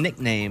character's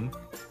nickname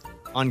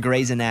on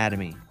Grey's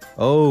Anatomy?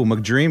 Oh,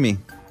 McDreamy.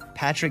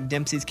 Patrick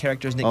Dempsey's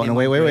character's nickname Oh, no,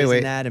 on wait. Grey's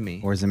Anatomy.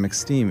 Or is it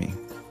McSteamy?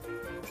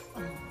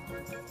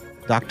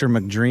 Dr.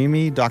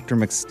 McDreamy, Dr.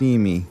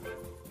 McSteamy.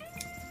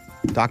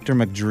 Dr.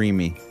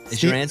 McDreamy.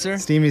 Is your answer?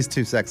 Steamy's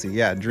too sexy.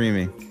 Yeah,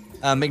 dreamy.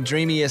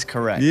 McDreamy is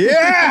correct.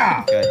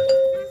 Yeah! Good.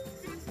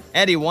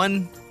 Eddie,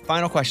 one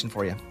final question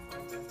for you.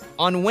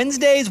 On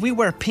Wednesdays, we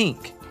wear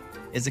pink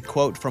is a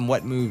quote from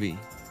what movie?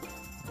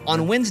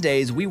 On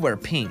Wednesdays, we wear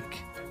pink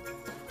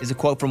is a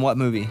quote from what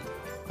movie?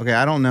 Okay,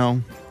 I don't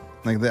know.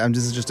 I'm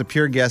just a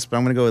pure guess, but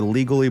I'm going to go with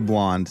Legally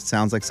Blonde.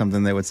 Sounds like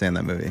something they would say in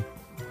that movie.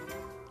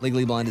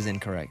 Legally Blonde is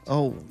incorrect.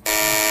 Oh.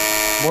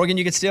 Morgan,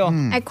 you get steal.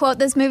 I quote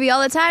this movie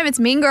all the time. It's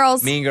Mean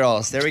Girls. Mean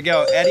Girls. There we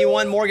go. Eddie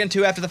 1, Morgan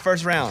 2 after the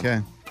first round.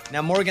 Okay.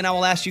 Now, Morgan, I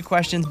will ask you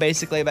questions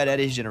basically about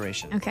Eddie's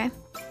generation. Okay.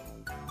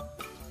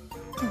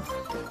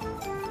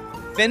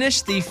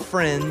 Finish the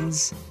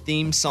Friends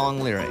theme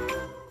song lyric.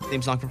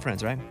 Theme song from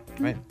Friends, right?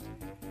 Right.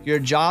 Your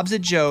job's a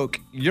joke.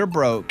 You're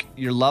broke.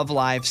 Your love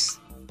life's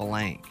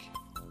blank.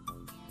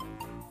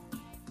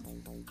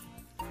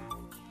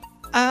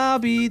 I'll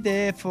be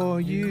there for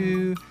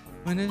you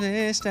when the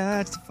day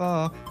starts to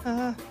fall.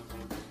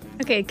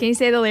 Okay, can you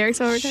say the lyrics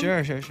one more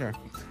time? Sure.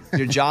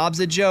 Your job's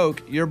a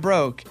joke. You're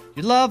broke.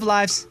 Your love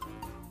life's...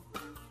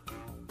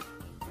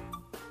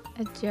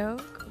 A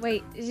joke?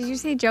 Wait, did you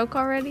say joke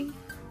already?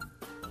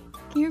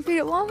 Can you repeat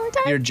it one more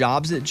time? Your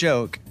job's a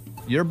joke.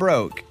 You're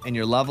broke. And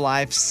your love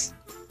life's...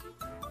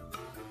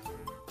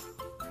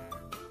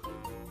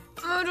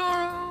 I don't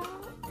know.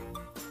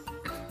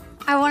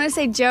 I want to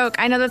say joke.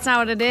 I know that's not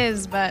what it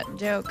is, but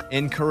joke.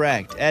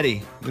 Incorrect.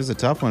 Eddie. This is a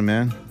tough one,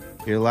 man.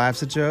 Your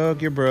life's a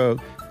joke, you're broke,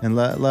 and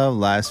love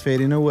life's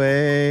fading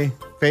away.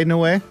 Fading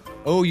away?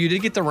 Oh, you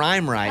did get the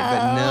rhyme right,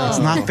 but no. It's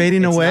not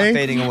fading away? It's not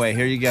fading away.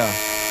 Here you go.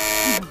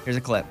 Here's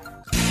a clip.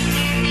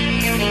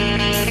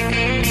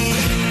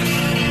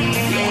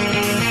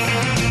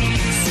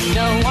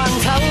 No one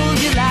told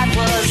you life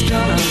was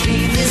gonna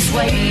be this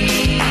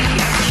way.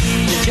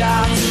 Your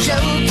job's a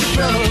joke, you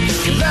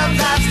broke. Your love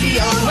life's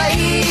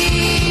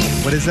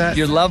DOA. What is that?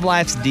 Your love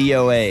life's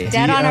DOA.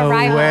 Dead on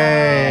arrival.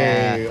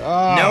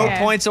 No Okay.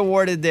 points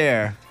awarded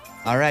there.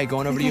 All right,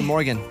 going over to you,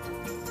 Morgan.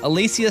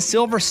 Alicia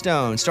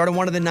Silverstone started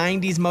one of the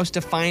 90s most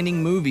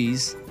defining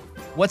movies.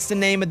 What's the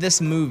name of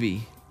this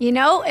movie? You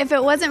know, if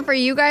it wasn't for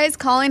you guys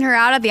calling her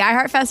out at the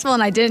iHeart Festival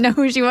and I didn't know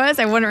who she was,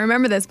 I wouldn't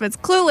remember this, but it's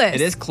Clueless. It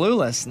is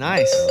Clueless.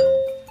 Nice.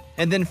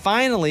 And then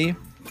finally,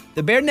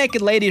 the Bare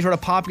Naked Ladies wrote a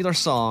popular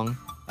song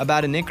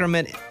about an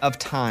increment of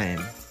time.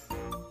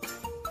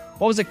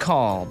 What was it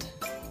called?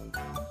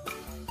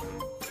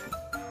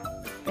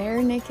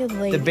 Bare Naked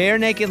Ladies. The Bare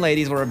Naked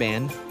Ladies were a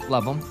band.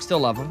 Love them. Still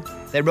love them.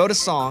 They wrote a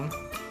song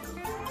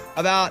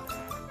about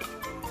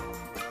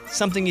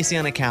something you see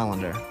on a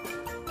calendar.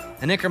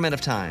 An increment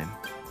of time.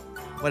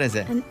 What is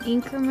it? An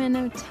increment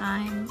of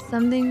time.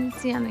 Something you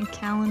see on a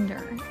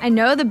calendar. I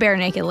know the Bare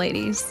Naked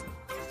Ladies.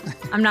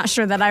 I'm not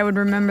sure that I would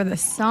remember the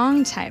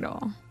song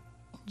title.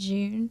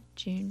 June.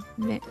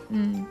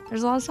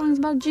 There's a lot of songs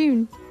about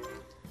June.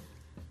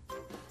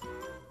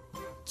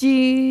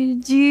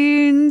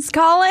 June's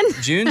Calling.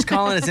 June's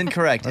Calling is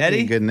incorrect. That's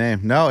Eddie? a good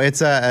name. No,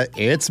 it's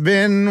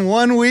been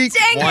 1 week.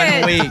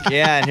 One week.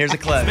 Yeah, and here's a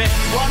clip.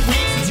 1 week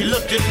since you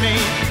looked at me.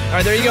 All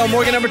right, there you go.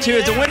 Morgan number 2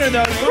 is the winner,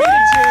 though.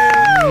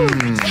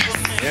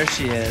 3-2. There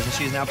she is. And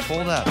she's now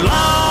pulled up.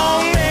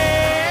 Long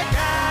neck,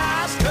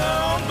 eyes,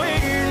 stone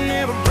beard,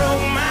 never broke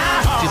my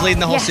heart. She's leading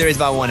the whole series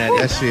by one, Eddie.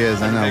 Yes, she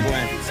is. I Big know.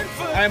 win.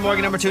 All right,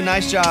 Morgan number 2,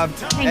 nice job.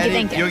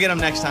 Thank you. You'll get them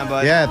next time,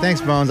 bud. Yeah,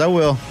 thanks, Bones. I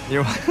will.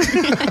 You're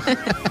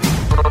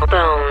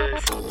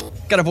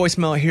Got a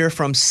voicemail here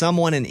from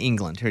someone in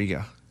England. Here you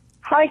go.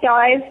 Hi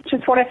guys,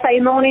 just want to say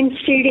morning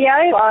studio.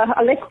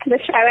 I listen to the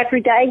show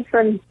every day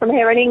from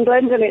here in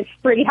England, and it's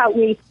really helped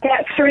me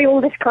get through all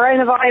this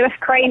coronavirus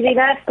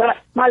craziness. But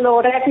my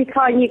lord, every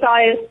time you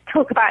guys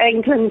talk about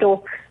England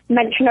or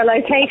mention a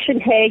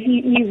location here,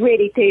 you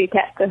really do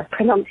get the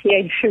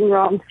pronunciation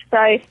wrong.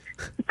 So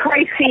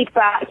great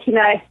feedback, you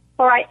know.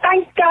 All right,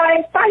 thanks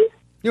guys, bye.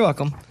 You're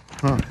welcome.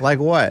 Huh, like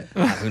what?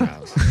 Who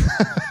knows?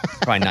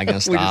 Probably not going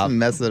to stop. We just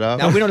mess it up.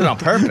 No, we don't do it on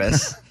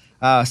purpose.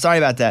 Sorry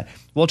about that.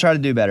 We'll try to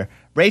do better.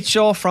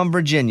 Rachel from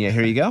Virginia.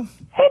 Here you go.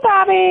 Hey,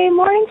 Bobby.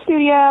 Morning,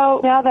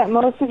 studio. Now that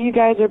most of you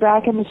guys are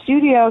back in the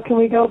studio, can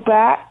we go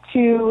back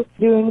to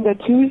doing the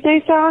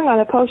Tuesday song on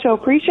the post-show,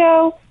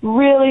 pre-show?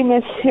 Really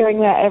miss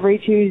hearing that every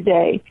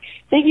Tuesday.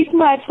 Thank you so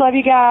much. Love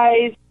you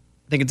guys.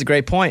 I think it's a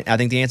great point. I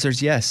think the answer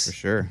is yes. For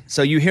sure.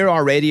 So you hear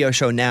our radio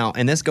show now,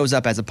 and this goes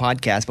up as a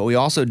podcast, but we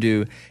also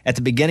do, at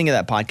the beginning of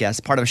that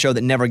podcast, part of a show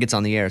that never gets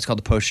on the air. It's called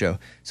the Post Show.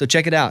 So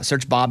check it out.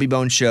 Search Bobby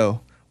Bones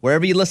Show.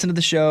 Wherever you listen to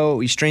the show,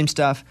 you stream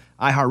stuff,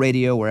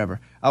 iHeartRadio, wherever.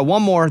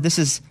 One more. This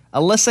is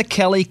Alyssa,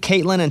 Kelly,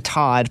 Caitlin, and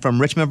Todd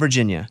from Richmond,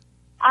 Virginia.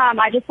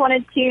 I just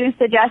wanted to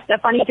suggest a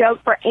funny joke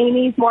for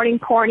Amy's Morning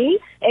Corny.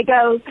 It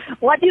goes,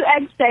 what do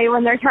eggs say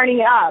when they're turning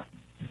it up?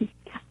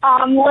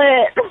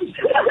 Omelet.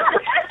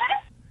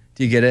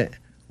 Do you get it?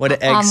 What do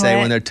eggs say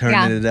when they're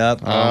turning it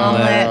up?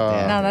 Omelet.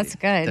 Yeah. No, that's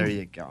good. There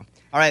you go.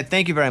 All right,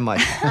 thank you very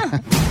much.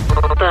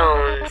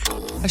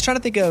 I was trying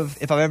to think of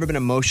if I've ever been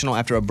emotional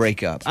after a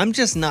breakup. I'm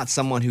just not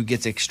someone who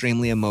gets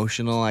extremely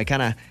emotional. I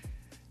kind of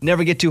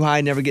never get too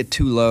high, never get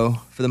too low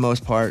for the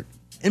most part.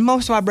 And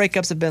most of my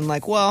breakups have been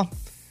like, well,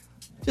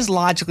 just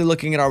logically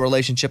looking at our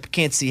relationship, I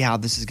can't see how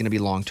this is going to be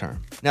long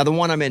term. Now, the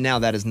one I'm in now,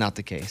 that is not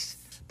the case.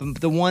 But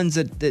the ones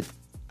that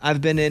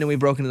I've been in and we've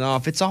broken it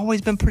off, it's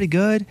always been pretty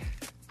good.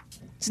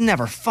 It's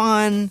never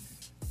fun,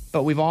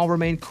 but we've all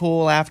remained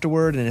cool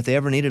afterward. And if they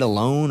ever needed a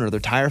loan or their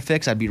tire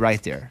fix, I'd be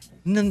right there.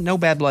 No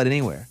bad blood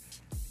anywhere.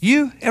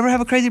 You ever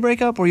have a crazy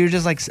breakup where you're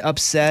just like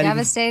upset?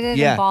 Devastated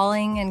Yeah. and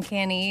bawling and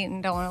can't eat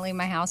and don't want to leave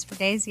my house for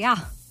days? Yeah.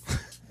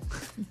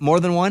 More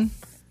than one?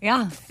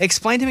 Yeah.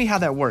 Explain to me how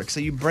that works. So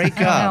you break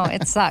I up. know.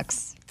 It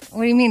sucks.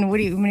 What do you mean? What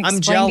do you want me to I'm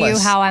explain to you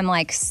jealous. how I'm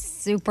like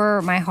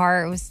super, my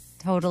heart was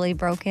totally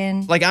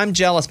broken? Like, I'm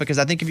jealous because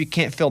I think if you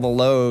can't feel the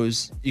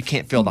lows, you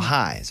can't feel the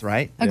highs,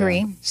 right?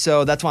 Agree.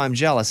 So that's why I'm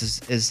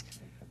jealous is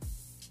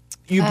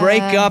You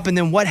break up, and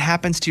then what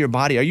happens to your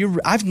body?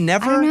 I've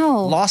never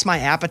know. lost my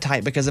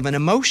appetite because of an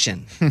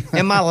emotion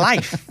in my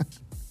life.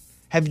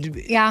 Do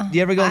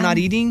you ever go not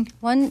eating?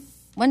 One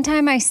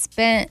time I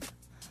spent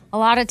a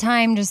lot of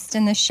time just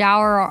in the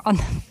shower on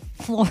the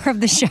floor of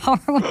the shower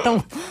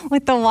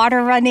with the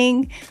water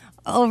running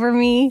over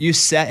me. You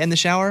sat in the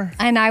shower?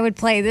 And I would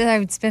play. I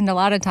would spend a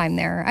lot of time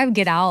there. I would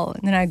get out,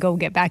 and then I'd go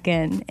get back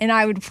in. And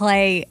I would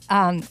play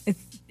It's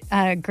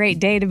a Great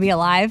Day to Be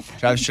Alive.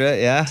 Travis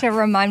Tritt, yeah. To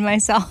remind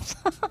myself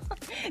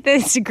that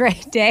it's a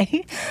great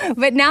day.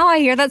 But now I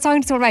hear that song.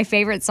 It's one of my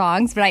favorite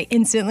songs, but I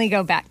instantly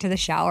go back to the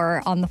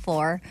shower on the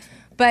floor.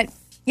 But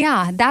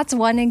yeah, that's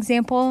one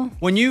example.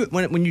 When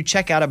you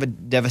check out of a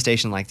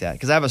devastation like that,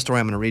 because I have a story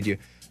I'm going to read you,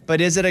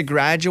 but is it a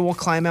gradual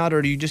climb out,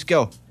 or do you just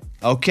go,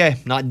 okay,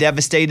 not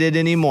devastated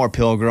anymore,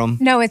 Pilgrim?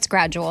 No, it's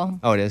gradual.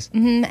 Oh, it is?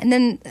 Mm-hmm. And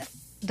then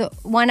the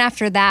one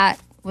after that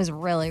was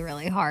really,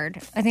 really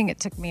hard. I think it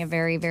took me a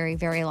very, very,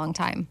 very long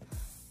time.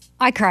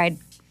 I cried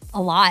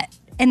a lot.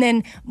 And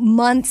then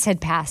months had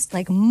passed,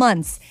 like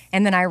months.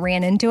 And then I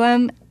ran into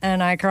him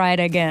and I cried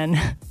again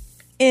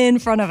in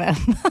front of him.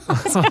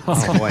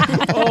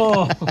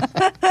 Oh,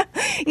 boy.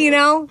 You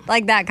know,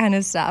 like that kind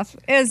of stuff.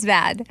 It was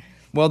bad.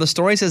 Well, the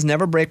story says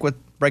never break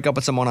up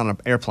with someone on an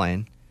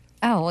airplane.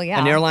 Oh, well, yeah.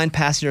 An airline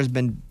passenger has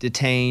been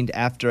detained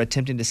after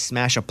attempting to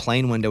smash a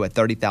plane window at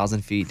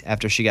 30,000 feet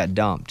after she got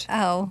dumped.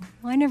 Oh,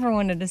 well, I never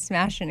wanted to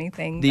smash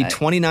anything. The but-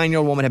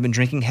 29-year-old woman had been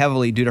drinking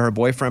heavily due to her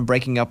boyfriend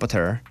breaking up with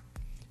her.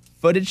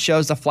 Footage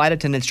shows the flight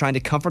attendants trying to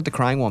comfort the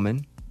crying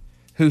woman,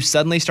 who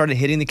suddenly started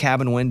hitting the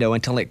cabin window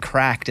until it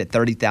cracked at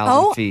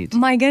 30,000 feet. Oh,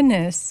 my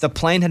goodness. The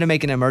plane had to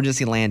make an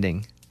emergency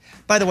landing.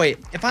 By the way,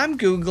 if I'm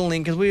Googling,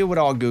 because we would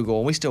all Google,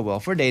 and we still will.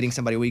 If we're dating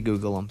somebody, we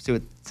Google them. See,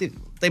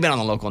 they've been on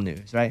the local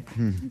news, right?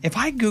 If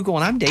I Google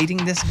and I'm dating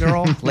this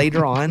girl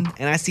later on,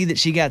 and I see that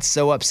she got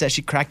so upset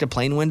she cracked a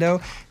plane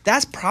window,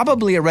 that's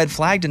probably a red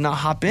flag to not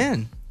hop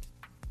in.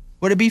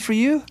 Would it be for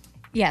you?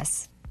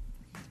 Yes.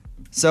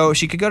 So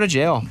she could go to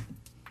jail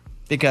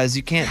because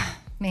you can't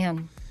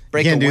Man.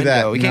 break You a can't do window.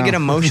 that, You can't no. get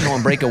emotional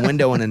and break a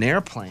window in an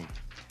airplane.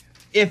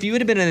 If you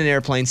would have been in an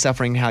airplane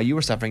suffering how you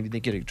were suffering, do you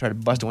think you'd try to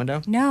bust a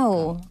window?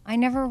 No, I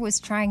never was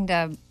trying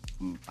to.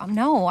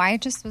 No, I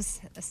just was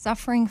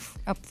suffering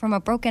from a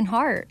broken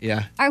heart.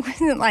 Yeah. I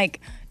wasn't like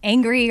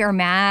angry or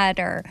mad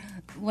or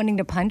wanting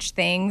to punch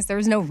things. There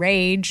was no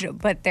rage,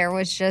 but there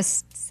was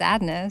just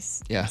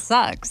sadness. Yeah. It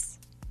sucks.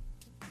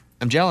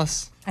 I'm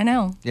jealous. I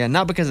know. Yeah,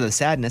 not because of the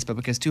sadness, but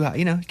because too high.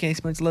 You know, you can't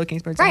experience low, can't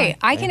experience Right.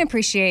 high. I can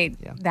appreciate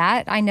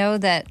that. I know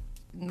that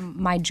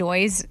my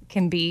joys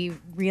can be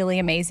really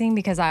amazing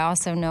because I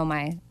also know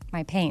my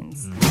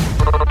pains.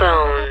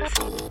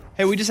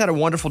 Hey, we just had a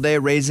wonderful day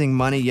raising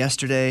money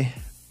yesterday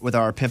with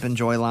our Pimp and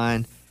Joy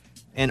line.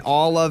 And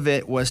all of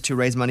it was to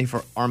raise money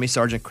for Army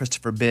Sergeant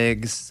Christopher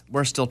Biggs.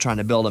 We're still trying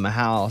to build him a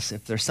house.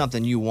 If there's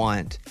something you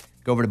want,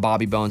 go over to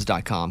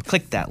bobbybones.com.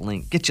 Click that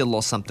link. Get you a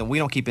little something. We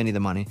don't keep any of the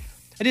money.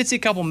 I did see a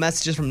couple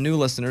messages from new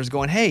listeners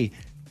going, hey,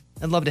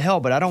 I'd love to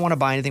help, but I don't want to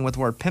buy anything with the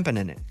word pimping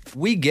in it.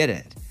 We get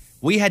it.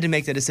 We had to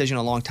make the decision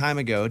a long time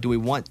ago. Do we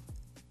want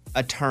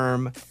a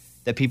term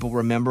that people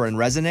remember and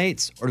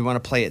resonates, or do we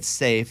want to play it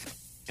safe?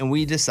 And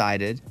we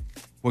decided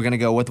we're going to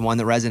go with one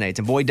that resonates.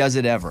 And boy, does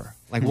it ever.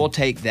 Like, we'll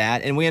take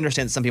that. And we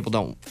understand that some people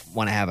don't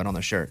want to have it on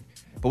their shirt.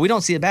 But we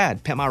don't see it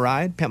bad. Pimp My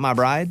Ride, Pimp My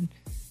Bride.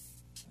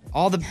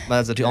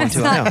 That's the only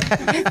two I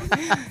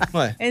know.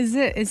 What?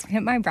 Is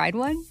Pimp My Bride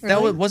one? That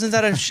Really? wasn't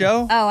that a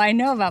show? Oh, I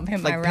know about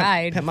Pimp My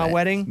Ride. Pimp My but-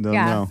 Wedding? Don't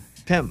Yeah. know.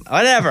 Pimp,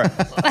 whatever.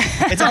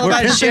 It's all We're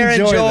about pimping sharing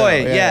joy,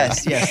 joy. though. Yeah.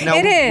 Yes. No,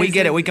 It is. we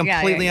get it. We Yeah, yeah,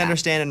 completely yeah.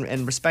 understand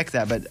and respect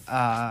that. But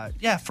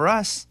yeah, for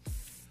us,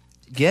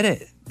 get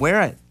it,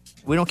 wear it.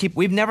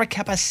 We've never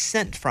kept a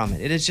cent from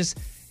it. It is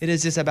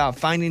just about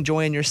finding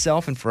joy in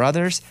yourself and for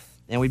others.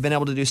 And we've been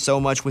able to do so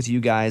much with you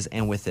guys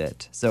and with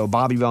it. So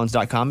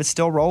bobbybones.com, it's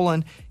still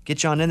rolling.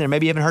 Get you on in there.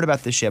 Maybe you haven't heard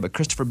about this yet, but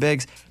Christopher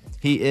Biggs,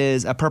 he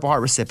is a Purple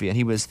Heart recipient.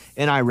 He was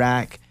in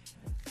Iraq.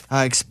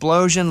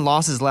 Explosion,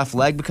 lost his left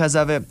leg because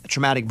of it,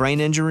 traumatic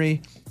brain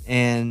injury.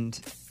 And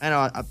I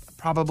know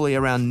probably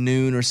around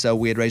noon or so,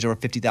 we had raised over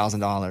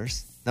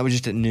 $50,000. That was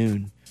just at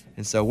noon.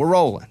 And so we're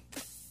rolling.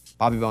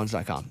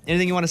 bobbybones.com.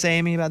 Anything you want to say,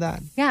 Amy, about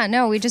that? Yeah,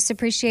 no, we just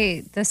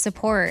appreciate the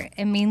support.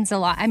 It means a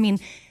lot. I mean,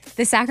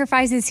 the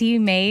sacrifices he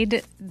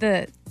made,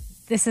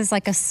 this is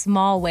like a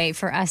small way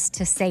for us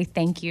to say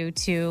thank you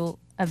to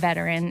a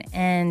veteran.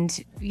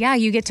 And yeah,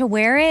 you get to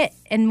wear it.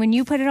 And when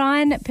you put it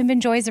on, Pimp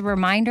and Joy is a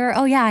reminder,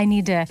 oh yeah, I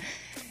need to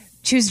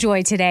choose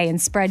joy today and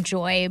spread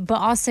joy. But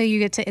also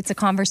it's a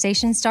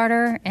conversation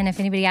starter. And if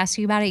anybody asks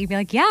you about it, you'd be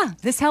like, yeah,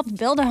 this helped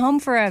build a home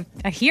for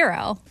a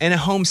hero. And a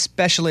home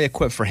specially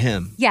equipped for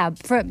him. Yeah,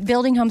 for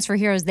building homes for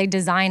heroes, they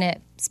design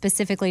it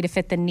specifically to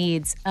fit the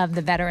needs of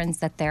the veterans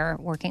that they're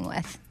working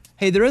with.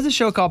 Hey, there is a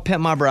show called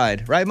Pimp My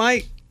Bride, right,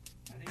 Mike?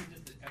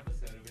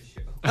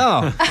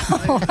 Oh.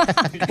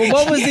 Well,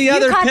 what was the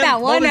other caught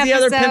that one what was the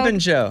other episode. pimping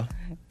show?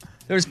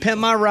 There was Pimp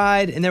My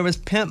Ride, and there was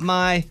Pimp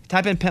My.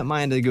 Type in Pimp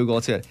My into Google.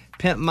 It's good.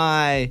 Pimp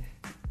My.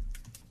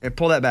 Here,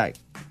 pull that back.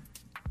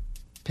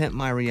 Pimp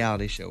My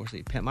reality show. We'll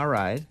see. Pimp My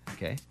Ride.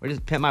 Okay. Or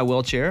just Pimp My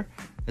Wheelchair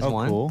is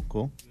one.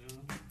 Cool.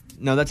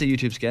 No, that's a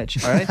YouTube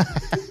sketch. All right.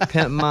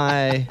 Pimp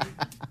My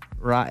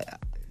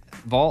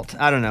Vault.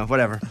 I don't know.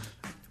 Whatever.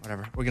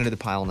 We're going to do the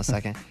pile in a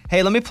second.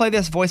 Hey, let me play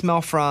this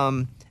voicemail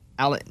from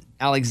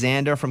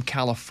Alexander from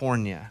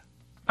California.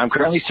 I'm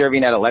currently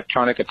serving at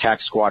Electronic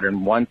Attack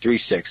Squadron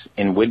 136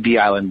 in Whidbey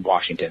Island,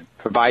 Washington,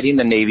 providing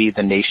the Navy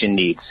the nation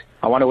needs.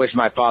 I want to wish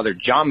my father,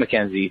 John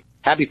McKenzie,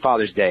 Happy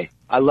Father's Day.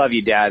 I love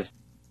you, Dad.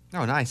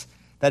 Oh, nice.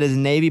 That is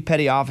Navy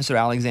Petty Officer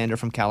Alexander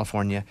from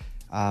California.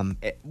 On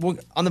the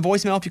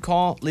voicemail, if you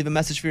call, leave a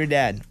message for your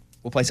dad.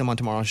 We'll play some on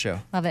tomorrow's show.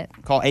 Love it.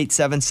 Call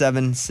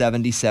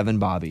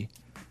 877-77-BOBBY.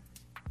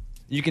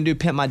 You can do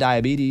Pimp My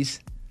Diabetes.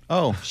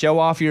 Oh. Show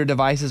off your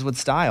devices with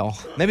style.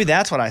 Maybe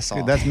that's what I saw.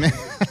 Dude, that's me.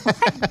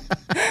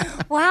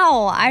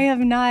 Wow, I have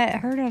not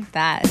heard of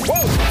that.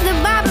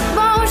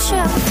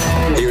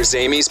 Here's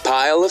Amy's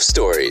pile of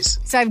stories.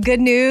 So I have good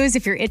news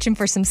if you're itching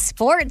for some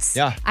sports.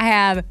 Yeah. I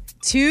have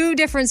 2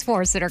 different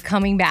sports that are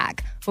coming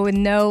back, but with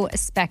no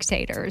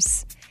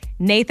spectators.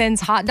 Nathan's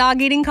hot dog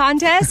eating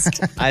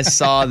contest. I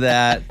saw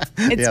that.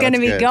 It's going to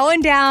be going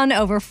down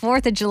over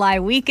 4th of July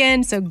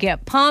weekend, so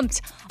get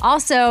pumped.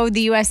 Also, the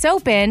U.S.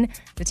 Open,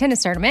 the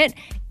tennis tournament,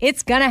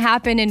 it's going to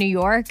happen in New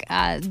York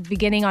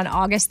beginning on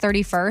August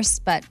 31st,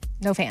 but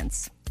no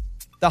fans.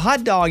 The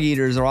hot dog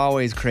eaters are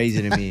always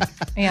crazy to me.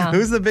 Yeah.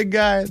 Who's the big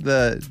guy?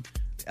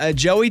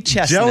 Joey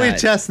Chestnut. Joey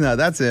Chestnut,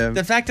 that's him.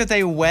 The fact that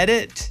they wet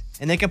it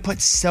and they can put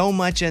so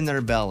much in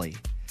their belly.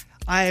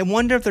 I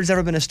wonder if there's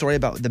ever been a story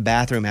about the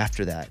bathroom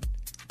after that.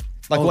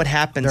 Like what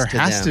happens to them. There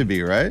has to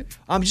be, right?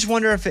 I'm just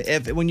wonder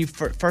if when you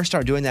first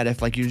start doing that,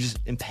 if like you're just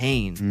in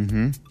pain.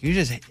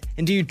 Mm-hmm.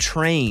 And do you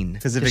train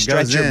Because if to it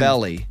stretch goes your in,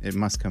 belly? it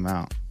must come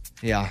out.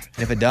 Yeah.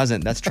 And if it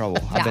doesn't, that's trouble.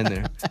 I've been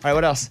there. All right,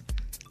 what else?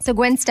 So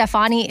Gwen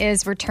Stefani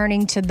is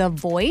returning to The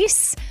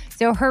Voice.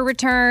 So her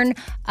return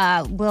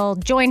will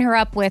join her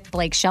up with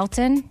Blake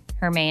Shelton,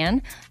 her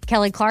man,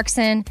 Kelly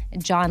Clarkson,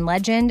 John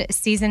Legend.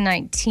 Season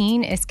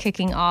 19 is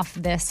kicking off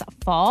this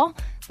fall.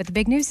 But the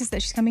big news is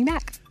that she's coming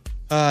back.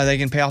 They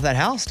can pay off that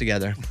house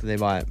together that they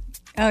bought.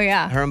 Oh,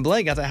 yeah. Her and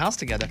Blake got that house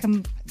together.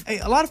 Hey,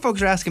 a lot of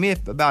folks are asking me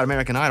about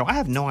American Idol. I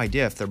have no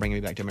idea if they're bringing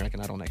me back to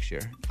American Idol next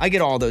year. I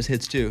get all those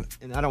hits too,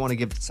 and I don't want to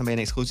give somebody an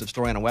exclusive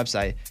story on a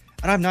website.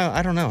 I don't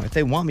know. If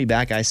they want me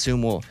back, I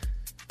assume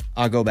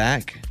I'll go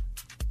back.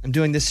 I'm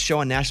doing this show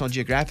on National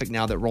Geographic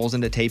now that rolls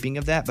into taping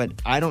of that, but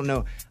I don't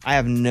know. I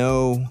have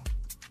no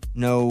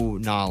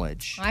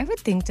knowledge. I would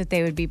think that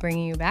they would be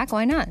bringing you back.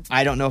 Why not?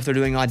 I don't know if they're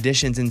doing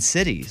auditions in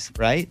cities,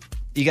 right?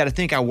 You got to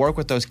think I work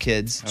with those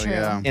kids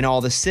in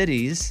all the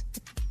cities.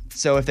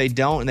 So if they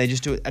don't and they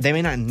just do it, they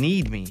may not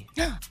need me.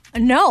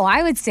 No,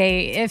 I would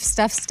say if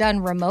stuff's done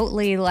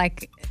remotely,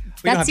 like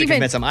We don't have to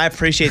convince them. I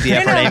appreciate the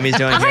effort Amy's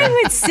doing here. I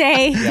would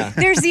say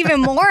there's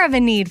even more of a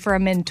need for a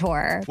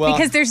mentor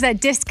because there's that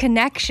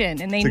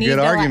disconnection and they need a good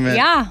argument.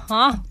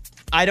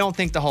 I don't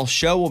think the whole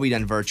show will be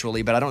done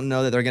virtually, but I don't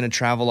know that they're going to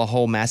travel a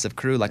whole massive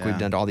crew like we've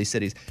done to all these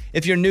cities.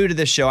 If you're new to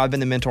this show, I've been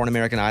the mentor on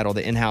American Idol,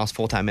 the in-house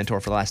full-time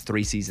mentor for the last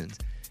 3 seasons.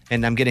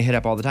 And I'm getting hit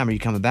up all the time. Are you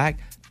coming back?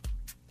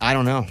 I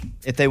don't know.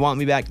 If they want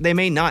me back, they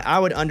may not. I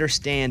would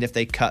understand if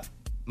they cut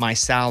my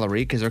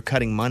salary because they're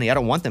cutting money. I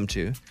don't want them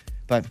to.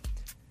 But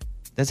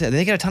that's it.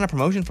 They get a ton of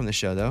promotion from the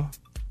show, though.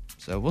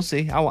 So we'll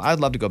see. I'd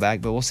love to go back,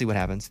 but we'll see what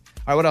happens.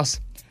 All right, what else?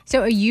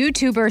 So a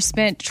YouTuber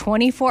spent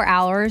 24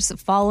 hours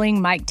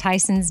following Mike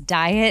Tyson's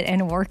diet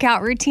and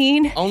workout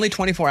routine. Only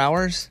 24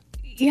 hours?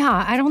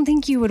 Yeah, I don't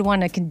think you would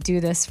want to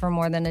do this for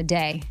more than a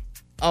day.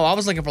 Oh, I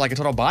was looking for like a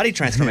total body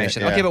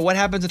transformation. Okay, but what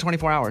happens in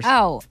 24 hours?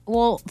 Oh,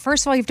 well,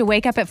 first of all, you have to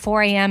wake up at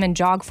 4 a.m. and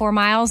jog 4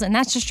 miles, and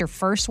that's just your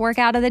first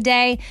workout of the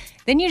day.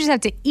 Then you just have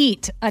to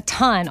eat a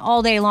ton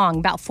all day long,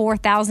 about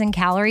 4,000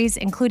 calories,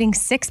 including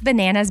 6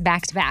 bananas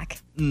back to back.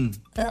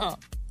 Ugh.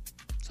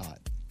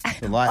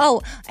 It's a lot.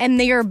 Oh,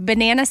 and your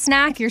banana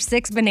snack, your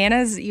 6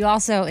 bananas,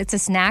 it's a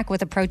snack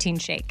with a protein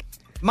shake.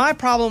 My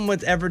problem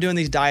with ever doing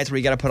these diets where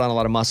you got to put on a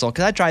lot of muscle,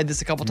 because I tried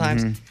this a couple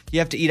times, you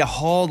have to eat a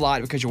whole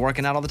lot because you're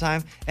working out all the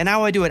time. And how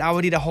I would do it, I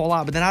would eat a whole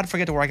lot, but then I'd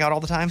forget to work out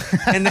all the time.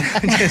 And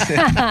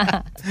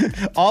then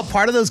all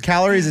part of those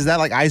calories, is that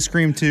like ice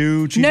cream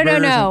too?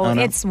 Cheeseburgers? No. Oh,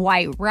 no. It's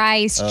white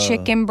rice,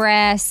 chicken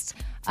breast,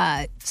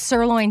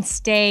 sirloin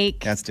steak.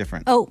 That's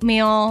different.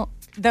 Oatmeal,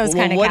 those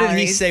kind of what calories. did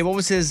he say? What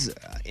was his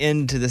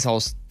end to this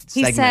whole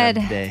segment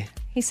of the day?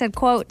 He said,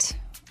 quote,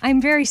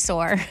 "I'm very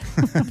sore.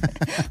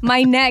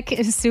 My neck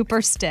is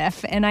super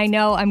stiff, and I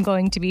know I'm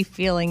going to be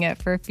feeling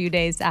it for a few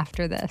days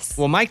after this."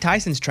 Well, Mike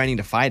Tyson's training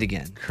to fight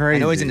again. Crazy. I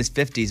know he's in his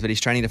 50s, but he's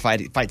training to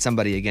fight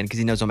somebody again because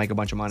he knows he'll make a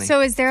bunch of money.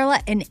 So is there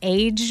an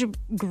age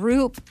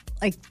group?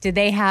 Like, do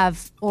they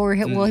have, or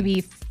will he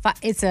be,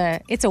 it's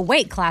a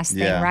weight class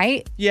thing,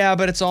 right? Yeah,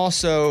 but it's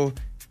also,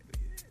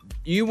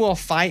 you will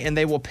fight and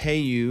they will pay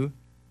you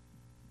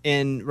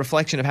in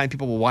reflection of how many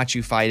people will watch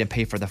you fight and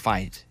pay for the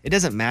fight. It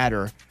doesn't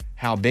matter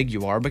how big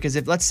you are, because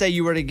if, let's say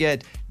you were to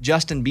get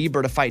Justin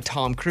Bieber to fight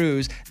Tom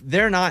Cruise,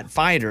 they're not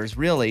fighters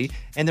really,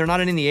 and they're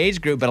not in any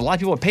age group, but a lot of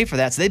people would pay for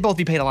that, so they'd both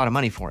be paid a lot of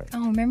money for it.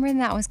 Oh, remember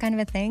that was kind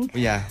of a thing?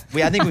 Yeah,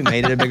 I think we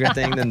made it a bigger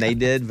thing than they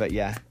did, but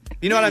yeah.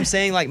 You know what I'm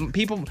saying? Like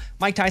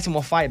Mike Tyson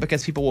will fight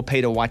because people will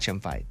pay to watch him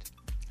fight.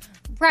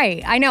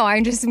 Right. I know.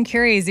 I'm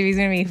curious if he's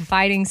going to be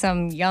fighting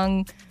some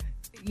young,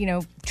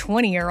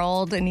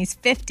 20-year-old and he's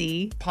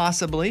 50.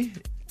 Possibly.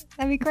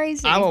 That'd be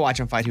crazy. I will watch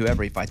him fight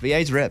whoever he fights. But yeah,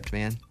 he's ripped,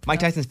 man.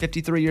 Mike Tyson's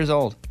 53 years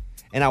old.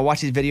 And I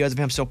watch these videos of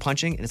him still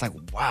punching, and it's like,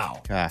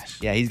 wow.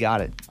 Gosh. Yeah, he's got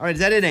it. All right, is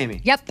that it,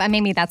 Amy? Yep, I'm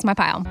Amy. That's my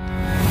pile.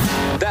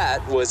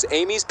 That was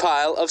Amy's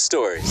pile of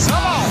stories.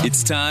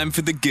 It's time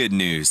for the good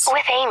news.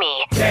 With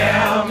Amy.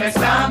 Tell me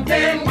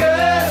something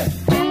good.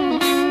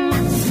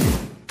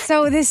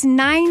 So this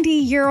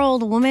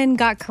 90-year-old woman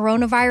got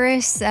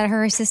coronavirus at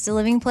her assisted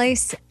living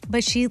place,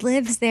 but she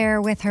lives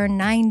there with her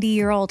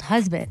 90-year-old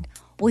husband.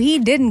 Well, he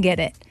didn't get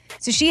it.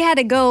 So she had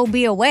to go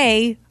be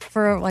away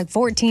for like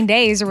 14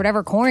 days or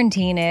whatever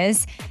quarantine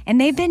is. And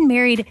they've been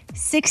married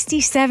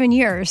 67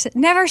 years.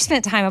 Never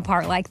spent time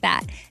apart like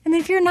that. And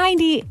if you're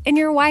 90 and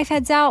your wife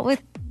heads out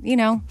with,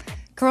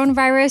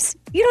 coronavirus,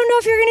 you don't know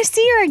if you're going to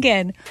see her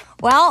again.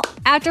 Well,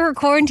 after her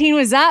quarantine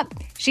was up,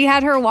 she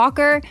had her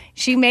walker.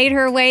 She made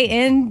her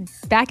way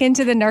back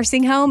into the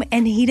nursing home,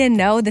 and he didn't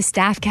know. The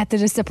staff kept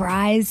it a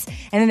surprise.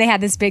 And then they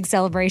had this big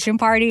celebration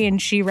party,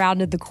 and she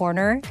rounded the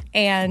corner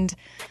and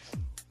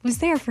was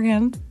there for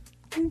him.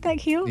 Isn't that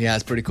cute? Yeah,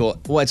 it's pretty cool.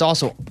 Well, it's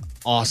also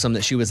awesome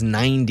that she was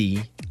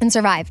 90 and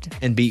survived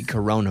and beat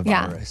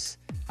coronavirus.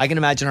 Yeah. I can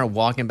imagine her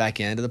walking back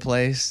into the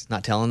place,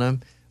 not telling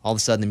them. All of a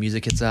sudden, the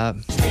music hits up.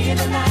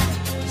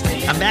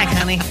 I'm back,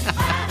 honey.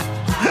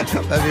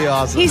 That'd be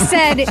awesome. He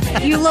said,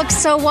 "You look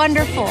so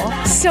wonderful,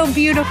 so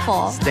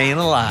beautiful." Staying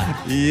alive.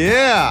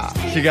 Yeah.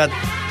 She got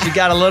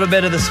a little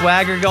bit of the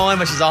swagger going,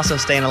 but she's also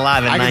staying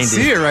alive at 90. I can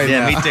see it right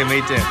now. Yeah,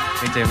 me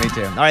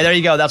too. All right, there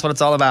you go. That's what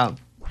it's all about.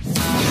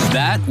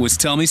 That was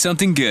Tell Me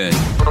Something Good.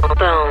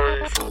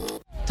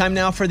 Time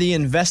now for the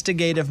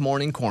investigative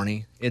morning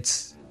corny.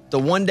 It's the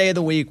one day of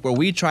the week where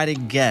we try to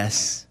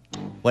guess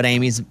what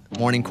Amy's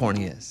morning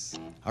corny is.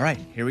 All right,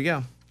 here we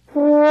go.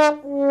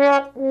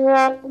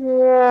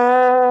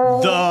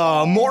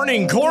 The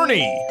morning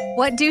corny.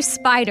 What do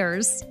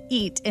spiders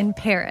eat in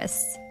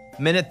Paris?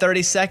 Minute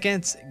 30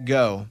 seconds,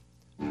 go.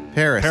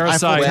 Paris.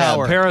 Parasite.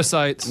 Tower.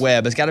 Parasites.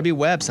 Web. It's got to be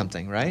web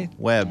something, right?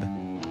 Web.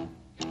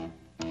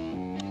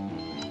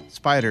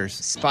 Spiders.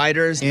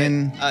 Spiders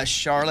in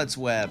Charlotte's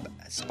Web.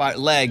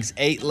 Legs,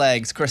 8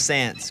 legs,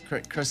 croissants.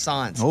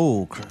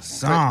 Oh,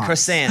 croissants.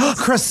 Croissants.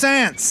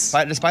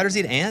 Croissants. Do spiders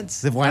eat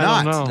ants? Why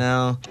not?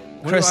 No.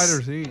 What do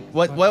spiders eat?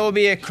 What would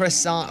be a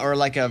croissant or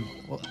like a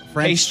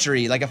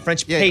pastry, like a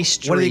French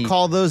pastry? What do they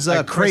call those?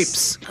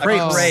 Crepes.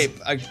 Crepes.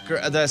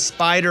 The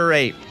spider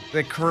ape.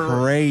 The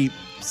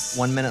crepes.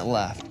 1 minute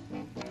left.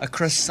 A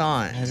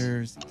croissant.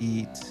 Spiders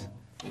eat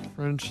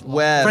French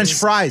web. French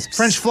fries.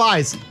 French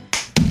flies.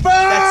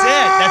 That's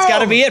it. That's got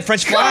to be it.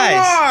 French flies.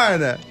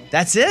 Come on.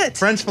 That's it.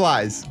 French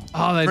flies.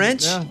 Oh,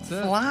 French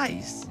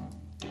flies.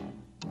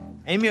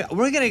 Amy,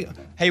 we're going to...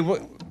 Hey, go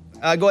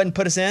ahead and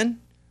put us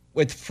in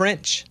with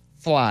French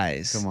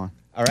flies. Come on.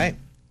 All right.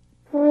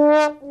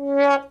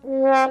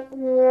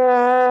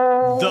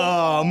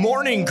 The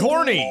morning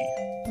corny.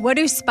 What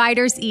do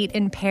spiders eat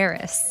in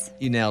Paris?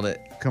 You nailed it.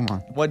 Come on.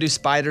 What do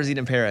spiders eat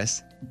in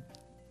Paris?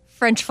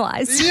 French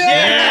flies.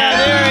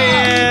 Yeah, there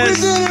he is.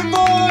 We did it,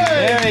 boy.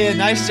 There he is.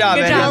 Nice job,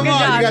 Good Eddie. job, good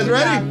job. You guys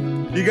ready?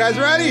 You guys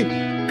ready?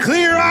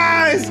 Clear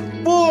eyes,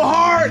 full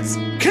hearts,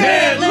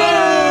 can't lose.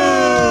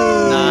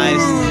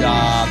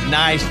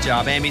 Nice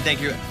job, Amy.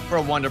 Thank you for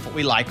a wonderful.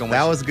 We like them.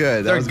 That was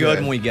good. They're good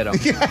when we get them.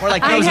 We're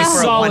like, I thank you know. for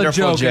a Solid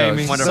wonderful joke,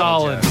 Amy. Wonderful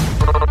Solid.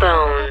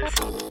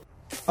 joke.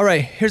 All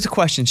right, here's a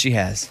question she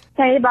has.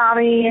 Hey,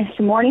 Bobby. It's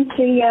the morning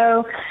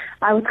studio.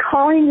 I was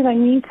calling because I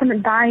need some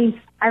advice.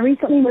 I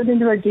recently moved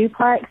into a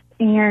duplex,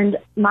 and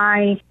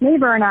my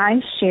neighbor and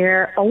I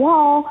share a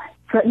wall.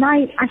 So at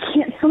night, I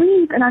can't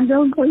sleep, and I'm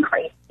going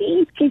crazy.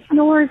 She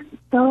snores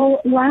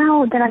so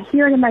loud that I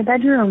hear it in my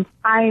bedroom.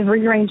 I've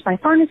rearranged my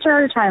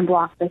furniture to try and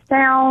block the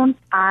sound.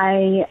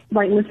 I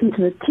listen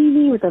to the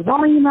TV with the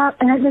volume up,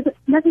 and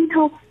nothing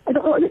helps. I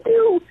don't know what to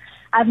do.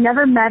 I've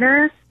never met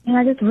her, and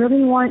I just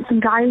really want some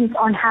guidance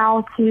on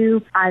how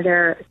to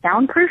either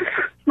soundproof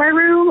my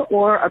room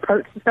or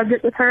approach the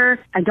subject with her.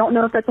 I don't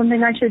know if that's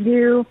something I should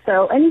do.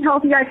 So any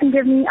help you guys can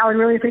give me, I would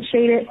really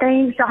appreciate it.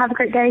 Thanks. Y'all have a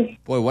great day.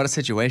 Boy, what a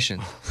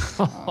situation.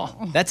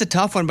 That's a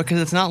tough one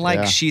because it's not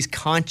like she's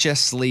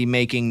consciously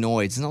making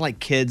noise. It's not like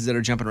kids that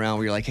are jumping around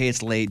where you're like, hey,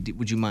 it's late.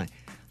 Would you mind?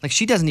 Like,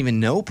 she doesn't even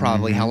know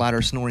probably how loud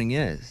her snoring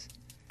is.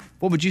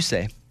 What would you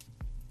say?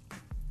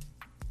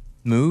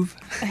 Move?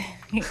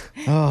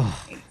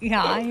 Oh.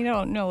 Yeah, you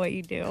don't know what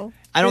you do.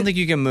 I don't think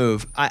you can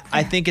move.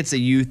 I think it's a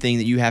you thing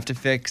that you have to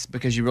fix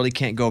because you really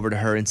can't go over to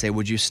her and say,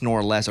 would you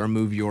snore less or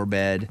move your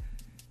bed?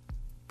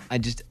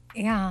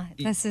 Yeah,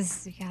 this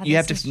is... Yeah, you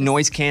have to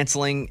noise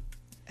canceling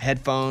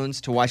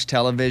headphones to watch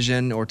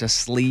television or to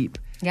sleep.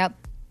 Yep.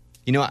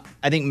 You know,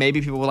 I think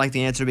maybe people would like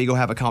the answer to be go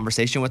have a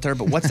conversation with her,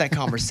 but what's that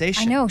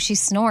conversation? I know,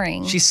 she's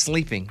snoring. She's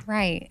sleeping.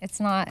 Right. It's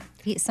not...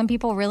 Some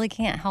people really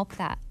can't help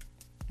that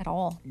at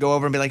all. Go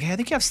over and be like, hey, I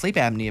think you have sleep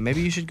apnea.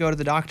 Maybe you should go to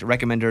the doctor.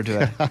 Recommend her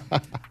to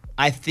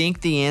I think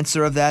the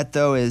answer of that,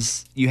 though,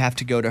 is you have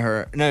to go to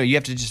her. No, you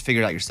have to just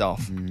figure it out yourself.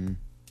 Mm-hmm.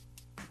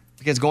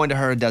 Because going to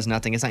her does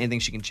nothing. It's not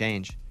anything she can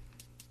change.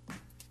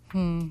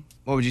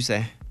 What would you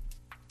say?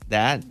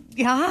 That?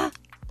 Yeah.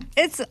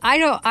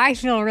 I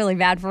feel really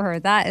bad for her.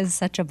 That is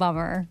such a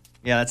bummer.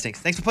 Yeah, that stinks.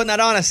 Thanks for putting that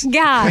on us.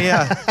 Yeah.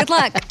 Yeah. Good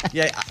luck.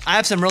 Yeah, I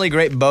have some really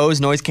great Bose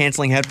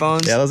noise-canceling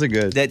headphones. Yeah, those are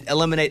good. That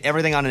eliminate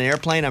everything on an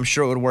airplane. I'm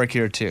sure it would work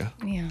here, too.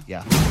 Yeah.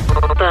 Yeah.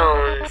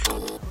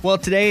 Well,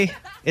 today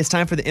it's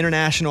time for the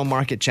International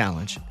Market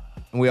Challenge.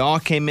 And we all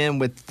came in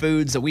with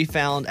foods that we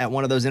found at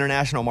one of those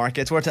international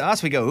markets where to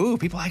us we go, ooh,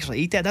 people actually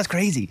eat that? That's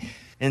crazy.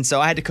 And so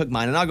I had to cook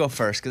mine, and I'll go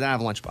first because I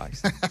have a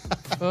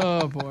lunchbox.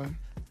 Oh, boy.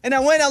 And I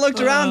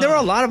looked around, there were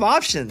a lot of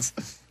options.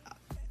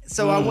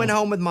 So I went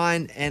home with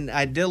mine, and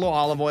I did a little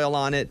olive oil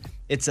on it.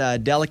 It's a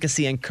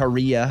delicacy in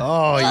Korea.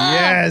 Oh,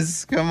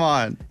 yes. Come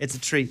on. It's a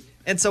treat.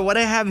 And so what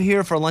I have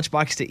here for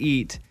Lunchbox to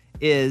eat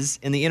is,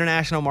 in the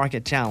International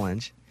Market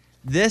Challenge,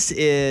 this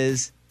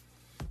is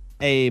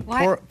a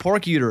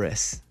pork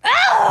uterus.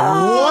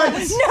 Oh, What?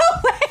 No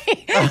way.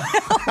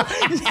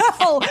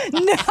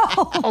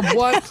 No.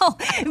 What?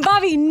 No.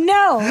 Bobby,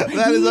 no.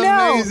 That is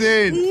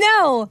amazing.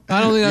 No.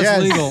 I don't think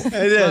that's legal.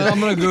 It is. I'm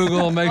going to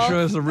Google and make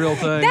sure it's a real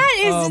thing. That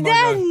is Oh, my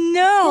that. God.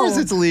 No. Of course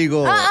it's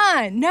legal.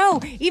 No.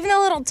 Even the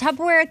little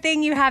Tupperware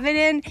thing you have it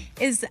in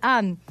is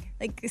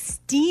like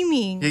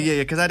steaming. Yeah,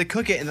 because I had to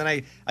cook it, and then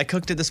I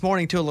cooked it this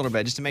morning, too, a little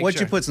bit, just to make What,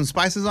 sure. you put some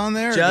spices on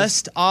there? or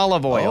Just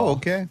olive oil. Oh,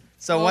 okay.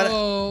 So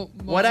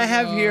what I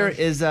have here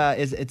is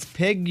it's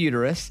pig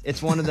uterus.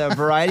 It's one of the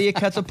variety of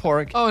cuts of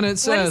pork. Oh, and it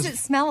says, does it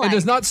smell like? It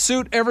does not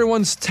suit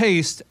everyone's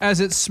taste, as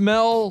its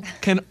smell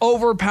can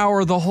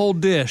overpower the whole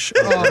dish.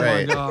 Oh, my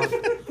Right. God. At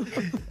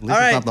least All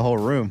right. it's not the whole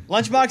room.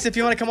 Lunchbox, if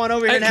you want to come on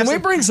over here Hey, and have can we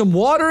some, bring some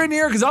water in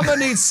here? Because I'm going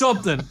to need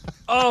something.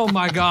 Oh,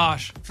 my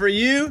gosh. for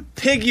you,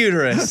 pig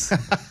uterus.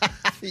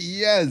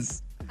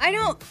 Yes. I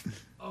don't.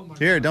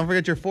 Here, don't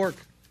forget your fork.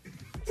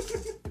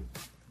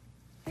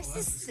 This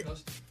is.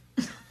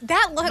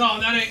 That look. No,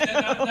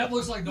 that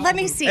looks like dog Let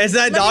me food. see. It's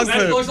not Let me dog see.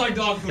 food. That looks like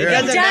dog food. It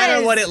doesn't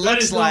matter what it does.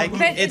 looks is dog like.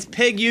 food. It's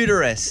pig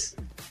uterus.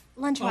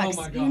 Lunchbox.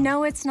 Oh my God. You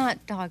know it's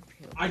not dog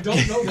poop. I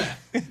don't know that.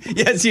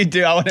 Yes, you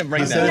do. I wouldn't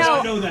bring that. No.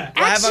 I know that.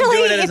 Well, have him Actually,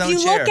 do it in his if own you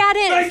chair. look at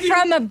it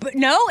from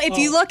if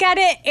you look at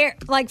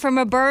it like from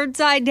a bird's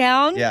eye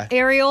down Yeah.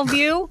 aerial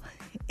view,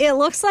 it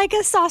looks like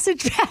a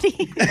sausage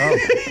patty. Oh,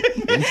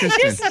 interesting.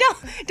 Just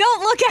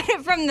don't look at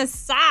it from the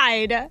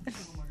side.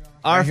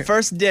 Our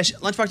first dish.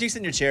 Lunchbox, you can sit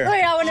in your chair. Oh,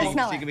 yeah, I wanna So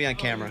smell you it. can be on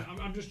camera.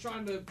 I'm just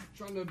trying to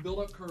build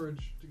up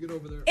courage to get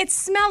over there. It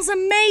smells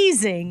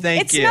amazing.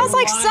 Thank it you. smells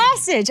like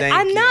sausage. Thank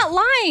I'm you. not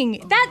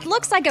lying. That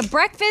looks like a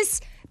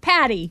breakfast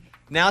patty.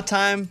 Now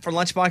time for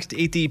Lunchbox to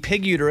eat the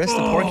pig uterus, the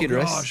pork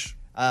uterus.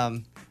 Gosh.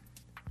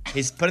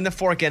 He's putting the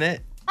fork in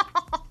it.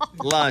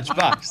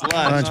 Lunchbox.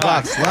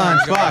 Lunchbox. Oh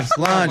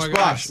my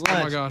gosh. Oh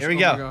my gosh. Here we Oh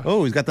go. my gosh.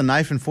 Oh, he's got the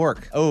knife and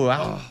fork. Oh,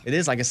 wow. It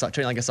is like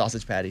treating like a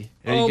sausage patty.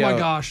 Here you Oh my go.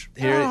 gosh.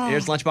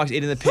 Here's Lunchbox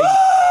eating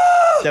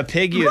the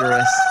pig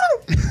uterus.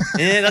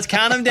 And let's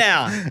count them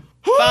down.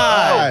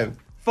 5,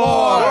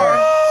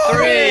 4,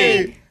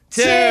 3,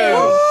 2,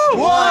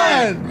 1.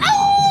 And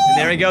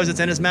there he goes. It's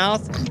in his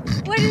mouth.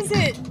 What is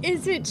it?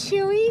 Is it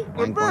chewy?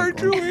 Very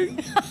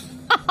chewy.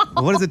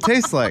 What does it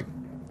taste like?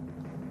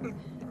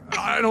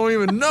 I don't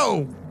even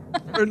know.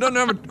 It doesn't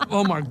have a.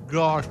 Oh my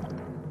gosh.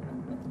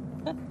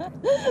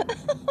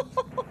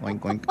 Oink,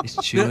 oink. He's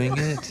chewing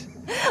it.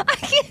 I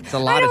can't. It's a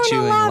lot of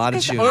chewing. A lot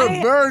of chewing.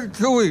 It's very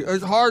chewy.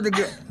 It's hard to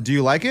get. Do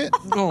you like it?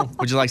 No.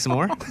 Would you like some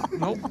more?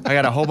 Nope. I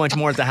got a whole bunch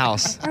more at the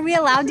house. Are we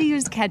allowed to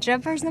use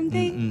ketchup or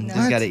something? No.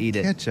 Just got to eat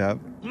it. Ketchup.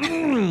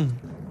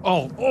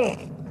 Oh.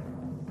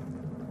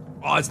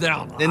 Oh, it's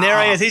down. And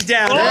there he is. He's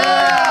down.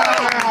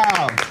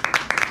 Wow.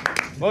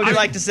 What would you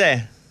like to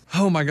say?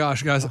 Oh my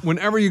gosh, guys.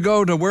 Whenever you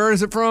go to, where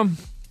is it from?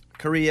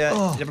 Korea,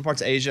 different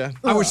parts of Asia.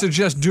 I would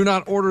suggest do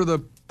not order the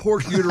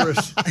pork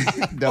uterus.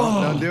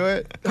 Don't do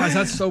it. Guys,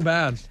 that's so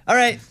bad. All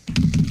right.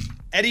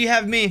 Eddie, you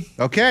have me.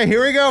 Okay,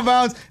 here we go,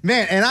 Bones.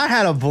 Man, and I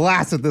had a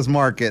blast at this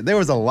market. There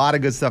was a lot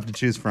of good stuff to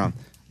choose from.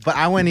 But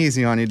I went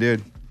easy on you,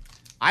 dude.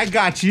 I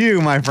got you,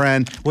 my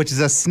friend, which is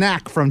a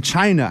snack from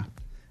China.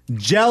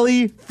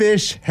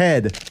 Jellyfish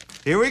head.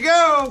 Here we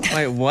go.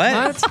 Wait,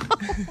 what?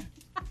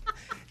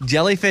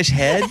 Jellyfish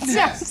head?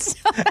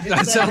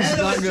 That sounds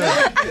not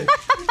good.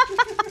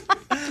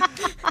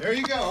 There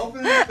you go.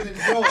 Open it up and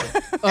enjoy.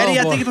 Eddie,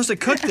 I boy. think you're supposed to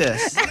cook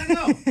this.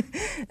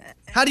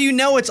 How do you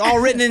know it's all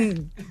written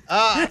in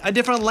a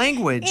different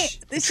language?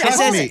 It Trust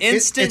says me,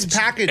 instant. it's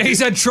packaged. He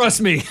said,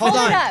 trust me. Hold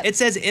Hold on. it up. It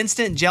says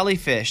instant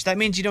jellyfish. That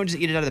means you don't just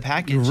eat it out of the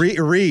package.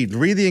 Read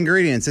the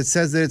ingredients. It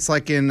says that it's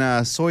like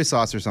in soy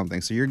sauce or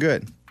something, so you're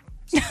good.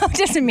 No, it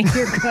doesn't mean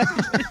you're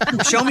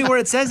good. Show me where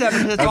it says that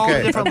because it's all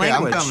in a different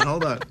language. I'm coming.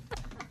 Hold on.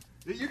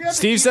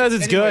 Steve says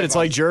it's good. It's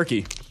like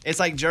jerky. It's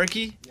like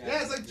jerky.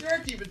 Yeah, it's like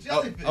jerky, but Oh,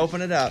 jellyfish.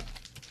 open it up.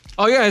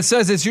 Oh, yeah, it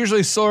says it's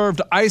usually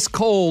served ice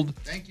cold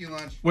Thank you,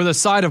 Lunch. with a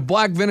side of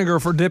black vinegar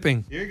for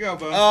dipping. Here you go,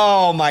 Bo.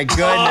 Oh my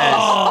goodness.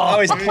 Oh,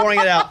 he's pouring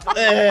it out.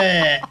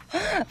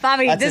 Ugh.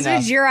 Bobby, That's this enough.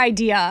 was your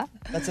idea.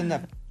 That's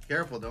enough.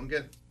 Careful, don't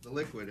get the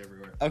liquid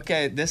everywhere.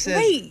 Okay, this is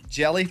Wait.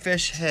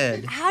 jellyfish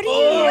head. How do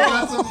you?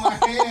 That's on my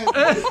hand.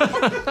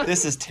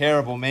 This is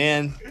terrible,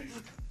 man.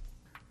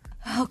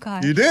 Oh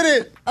gosh. You did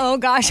it. Oh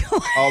gosh.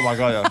 Oh my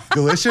god.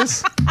 Delicious.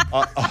 So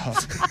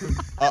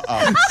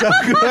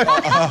good.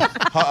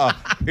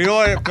 You know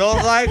what it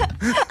feels like?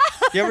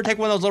 You ever take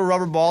one of those little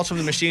rubber balls from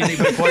the machine that you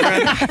put poison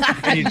in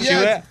and you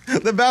chew it?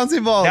 The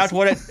bouncy balls. That's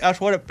what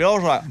it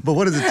feels like. But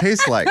what does it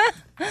taste like?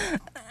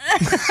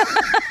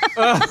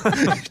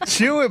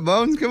 Chew it,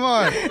 Bones. Come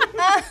on.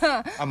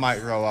 I might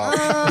throw up.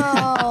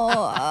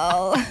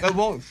 Oh. It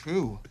won't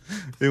chew.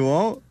 It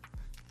won't?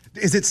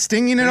 Is it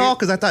stinging at all?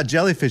 Because I thought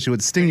jellyfish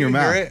would sting your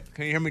mouth. Hear it?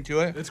 Can you hear me chew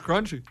it? It's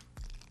crunchy.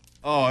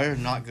 Oh,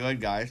 it's not good,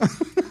 guys.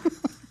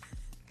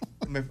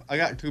 I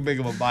got too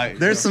big of a bite.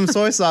 There's some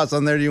soy sauce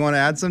on there. Do you want to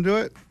add some to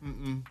it?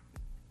 Mm-mm.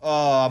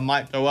 Oh, I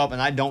might throw up,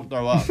 and I don't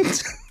throw up. Turn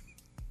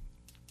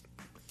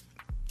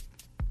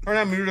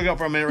that music up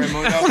for a minute,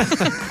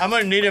 Raymundo. I'm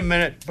going to need a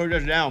minute to put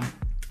this down.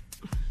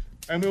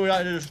 Amy, would you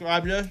like to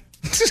describe this?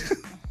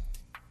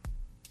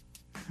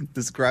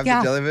 Describe Yeah.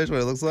 the jellyfish,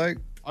 what it looks like?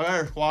 I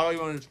got to swallow.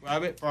 You want to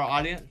describe it for our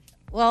audience?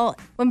 Well,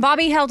 when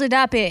Bobby held it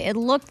up, it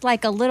looked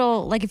like a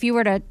little, like if you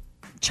were to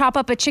chop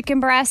up a chicken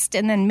breast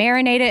and then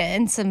marinate it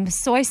in some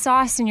soy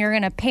sauce and you're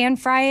going to pan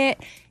fry it.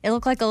 It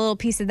looked like a little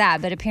piece of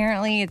that, but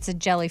apparently it's a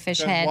jellyfish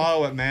Just head.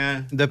 swallow it,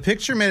 man. The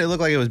picture made it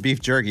look like it was beef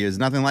jerky. Is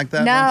nothing like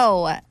that? Bones?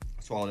 No. I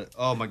swallowed it.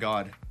 Oh, my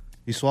God.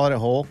 You swallowed it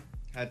whole?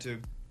 Had to.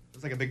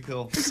 It's like a big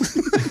pill.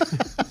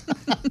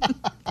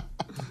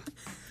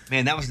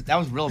 Man, that was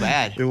real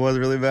bad. It was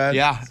really bad?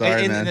 Yeah.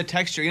 Sorry, and man. the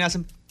texture. You know,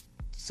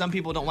 some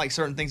people don't like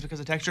certain things because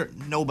of texture.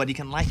 Nobody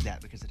can like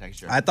that because of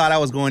texture. I thought I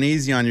was going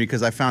easy on you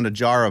because I found a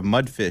jar of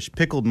mudfish,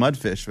 pickled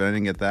mudfish, but I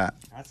didn't get that.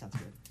 That sounds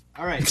good.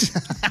 All right.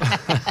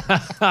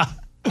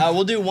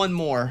 We'll do one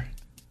more.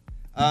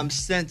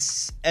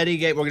 Since Eddie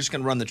gave, we're just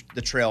going to run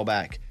the trail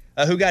back.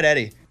 Who got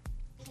Eddie?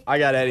 I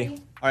got Eddie.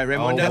 All right,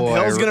 Raymundo.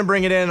 Hill's going to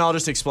bring it in, and I'll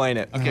just explain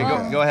it. Okay,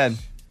 go ahead.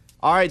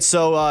 All right,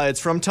 so it's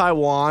from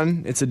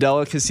Taiwan. It's a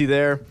delicacy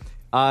there.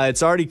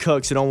 It's already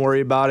cooked, so don't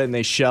worry about it, and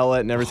they shell it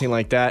and everything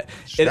like that.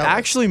 It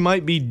actually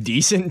might be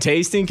decent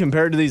tasting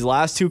compared to these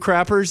last two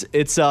crappers.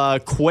 It's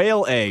a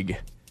quail egg.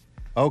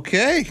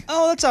 Okay.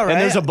 Oh, that's all right. And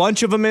there's a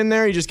bunch of them in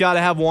there. You just got to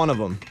have one of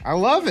them. I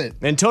love it.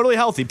 And totally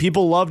healthy.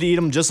 People love to eat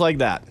them just like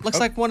that. Looks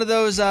like one of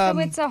those. So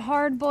it's a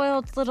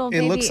hard-boiled little It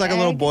baby looks like egg. a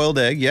little boiled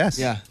egg, yes.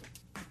 Yeah.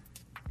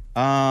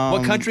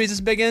 What country is this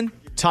big in?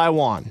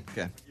 Taiwan.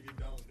 Okay.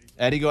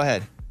 Eddie, go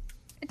ahead.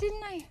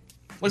 Didn't I?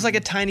 Looks like a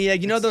tiny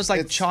egg. You know those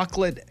like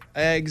chocolate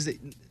eggs? It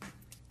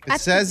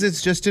says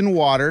it's just in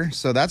water,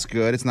 so that's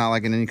good. It's not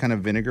like in any kind of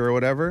vinegar or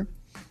whatever.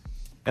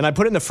 And I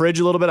put it in the fridge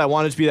a little bit. I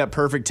want it to be that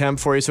perfect temp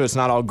for you so it's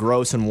not all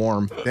gross and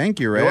warm. Thank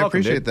you, Ray. You're I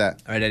welcome, appreciate dude.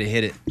 that. All right, Eddie,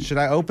 hit it. Should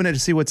I open it to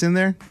see what's in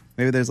there?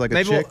 Maybe there's like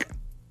a chick.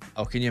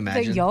 Oh, can you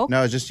imagine? yolk?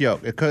 No, it's just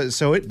yolk.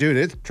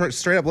 It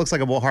straight up looks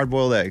like a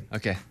hard-boiled egg.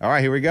 Okay. All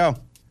right, here we go.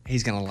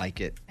 He's gonna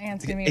like it. And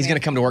it's gonna be He's gonna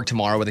amazing. come to work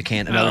tomorrow with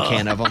another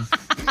can of them.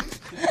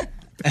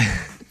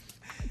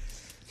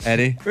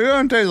 Eddie. It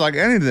doesn't taste like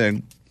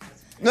anything.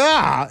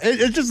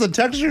 It's just the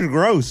texture is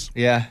gross.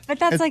 Yeah. But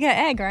that's like an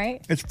egg,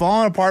 right? It's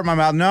falling apart in my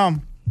mouth. No,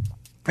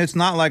 it's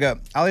not like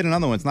I'll eat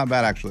another one. It's not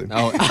bad, actually.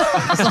 Oh.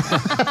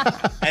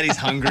 Eddie's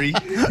hungry.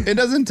 It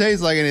doesn't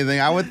taste like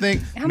anything. I would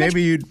think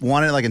maybe you'd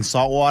want it like in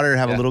salt water to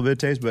have a little bit of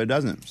taste, but it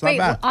doesn't. It's not Wait,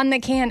 bad. on the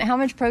can, how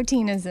much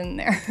protein is in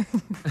there?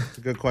 It's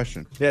a good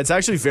question. Yeah, it's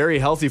actually very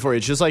healthy for you.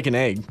 It's just like an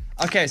egg.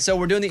 Okay, so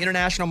we're doing the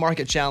International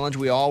Market Challenge.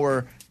 We all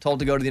were told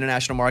to go to the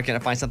International Market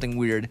and find something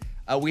weird.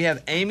 We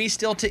have Amy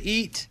still to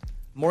eat,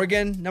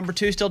 Morgan, number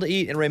 2, still to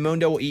eat, and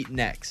Raymundo will eat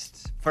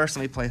next. First,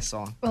 let me play a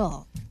song.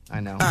 Oh. I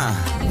know.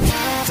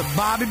 The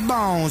Bobby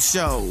Bones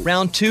Show.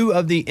 Round 2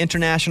 of the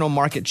International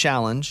Market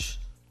Challenge.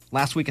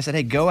 Last week I said,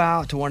 hey, go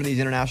out to one of these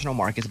international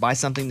markets, buy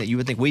something that you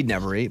would think we'd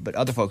never eat, but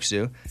other folks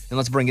do, and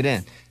let's bring it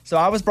in. So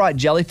I was brought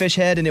jellyfish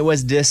head, and it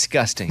was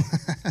disgusting.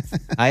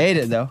 I ate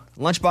it, though.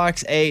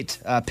 Lunchbox ate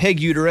pig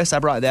uterus. I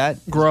brought that.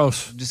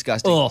 Gross.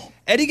 Disgusting. Ugh.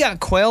 Eddie got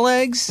quail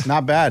eggs.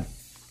 Not bad.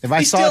 If I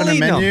He's saw it still in a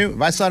eating menu, them.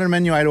 if I saw it in a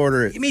menu, I'd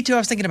order it. Me too. I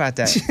was thinking about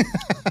that.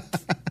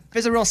 If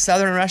it's a real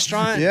Southern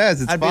restaurant,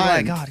 Yes, it's I'd be fine.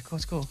 like, God,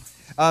 it's cool.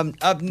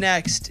 Up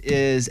next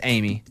is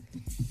Amy.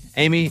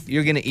 Amy,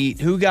 you're gonna eat.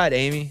 Who got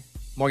Amy?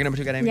 Morgan, number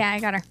 2 got Amy. Yeah, I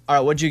got her. All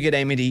right, what'd you get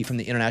Amy to eat from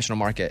the international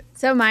market?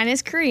 So mine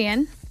is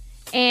Korean,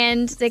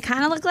 and they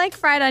kind of look like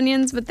fried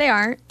onions, but they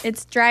aren't.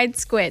 It's dried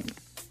squid.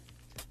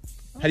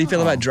 How do you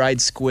feel about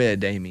dried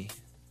squid, Amy?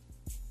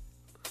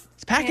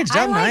 It's packaged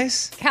I up like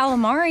nice.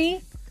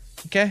 Calamari.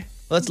 Okay,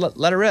 let's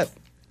let her rip.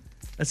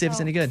 Let's see if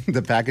it's any good.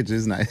 The package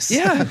is nice.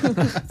 Yeah.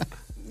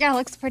 Yeah, it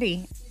looks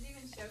pretty.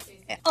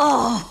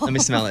 Oh. Let me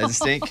smell it. Does it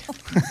stink?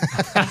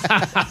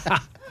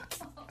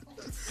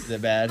 Is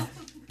it bad?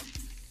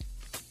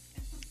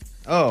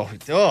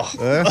 Rotten?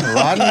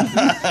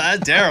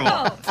 That's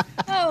terrible.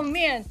 Oh,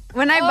 man.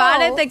 When I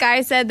bought it, the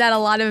guy said that a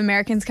lot of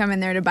Americans come in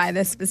there to buy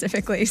this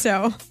specifically.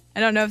 So I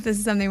don't know if this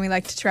is something we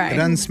like to try. It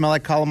doesn't smell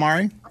like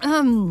calamari?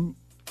 All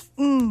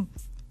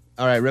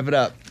right, rip it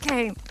up.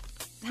 Okay.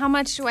 How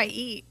much do I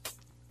eat?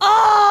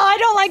 Oh, I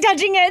don't like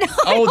touching it.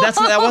 Oh,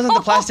 that wasn't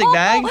the plastic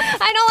bag?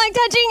 I don't like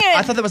touching it.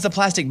 I thought that was the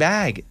plastic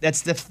bag.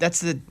 That's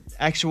the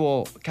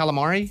actual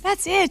calamari?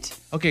 That's it.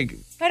 Okay.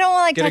 I don't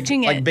like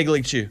touching it. Like Big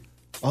League Chew.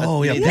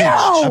 Oh, yeah, pinch.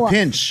 No. A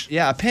pinch.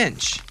 Yeah, a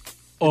pinch.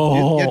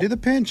 Oh. Yeah, do the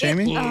pinch,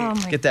 Amy. Oh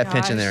my Get that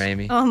pinch in there,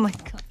 Amy. Oh my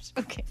gosh.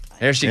 Okay.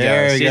 There she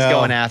There goes. you She's go.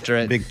 going after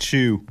it. Big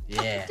chew.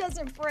 Yeah. It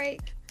doesn't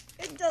break.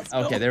 It does.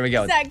 Okay, there we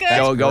go. Is that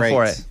good? Go Great.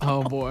 for it.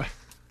 Oh boy.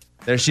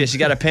 There she is. She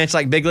got a pinch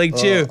like Big League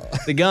Chew.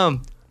 The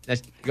gum.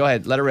 Go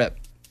ahead. Let her rip.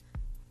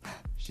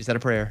 She said a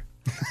prayer.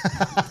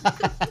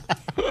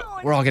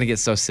 We're all going to get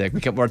so sick.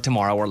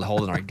 Tomorrow we're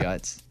holding our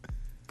guts.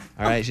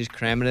 All right, she's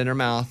cramming it in her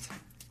mouth.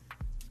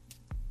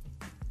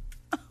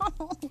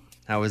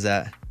 How was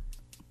that?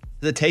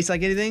 Does it taste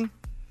like anything?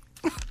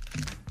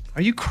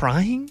 Are you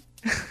crying?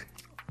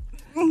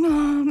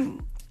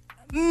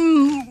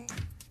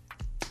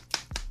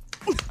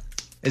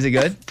 Is it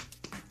good?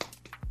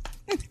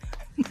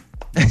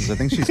 I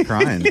think she's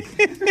crying.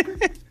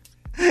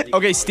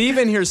 Okay, Steve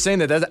in here is saying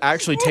that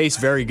actually tastes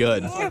very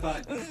good.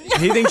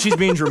 He thinks she's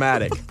being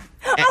dramatic.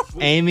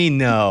 Amy,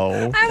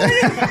 no.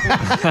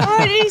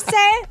 What did he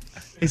say?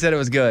 He said it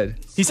was good.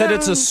 He said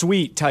it's a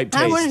sweet type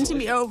taste. I want it to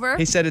be over.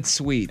 He said it's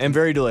sweet. And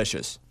very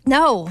delicious.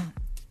 No.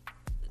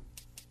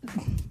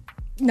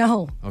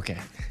 No. Okay.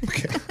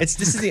 This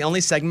is the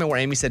only segment where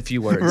Amy said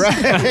few words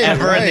Right, ever in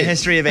the right.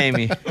 history of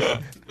Amy.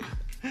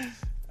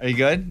 Are you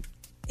good?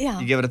 Yeah.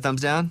 You give it a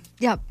thumbs down?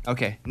 Yep.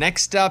 Okay.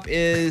 Next up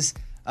is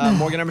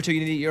Morgan number 2. You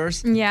need to eat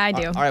yours? Yeah, I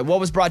do. All right. What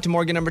was brought to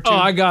Morgan number 2? Oh,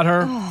 I got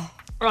her.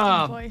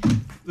 boy.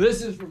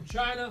 This is from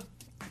China.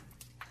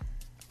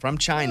 From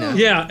China.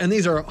 Yeah, and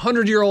these are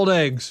 100-year-old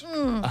eggs.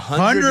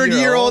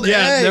 100-year-old Yeah,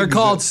 eggs. they're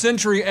called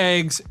century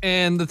eggs.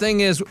 And the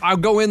thing is, I'll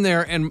go in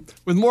there, and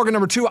with Morgan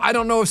number 2, I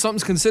don't know if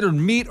something's considered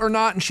meat or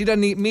not, and she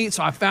doesn't eat meat,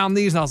 so I found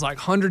these, and I was like,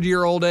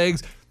 100-year-old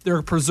eggs.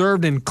 They're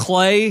preserved in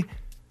clay.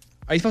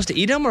 Are you supposed to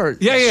eat them or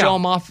Yeah. show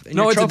them off in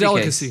No, your it's a trophy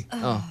delicacy. case?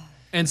 Oh.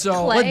 And so,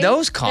 Clay? What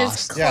those There's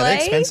cost? clay? Yeah, are they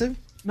expensive?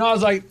 no, I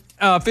was like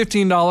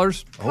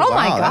 $15. Oh, my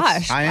wow, that's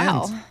gosh. high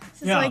Wow. end.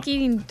 This is like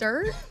eating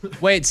dirt?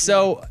 Wait,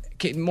 so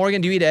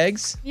Morgan, do you eat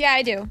eggs? Yeah,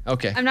 I do.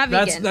 Okay. I'm not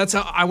vegan. That's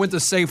how I went the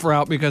safe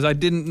route because I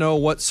didn't know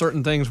what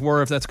certain things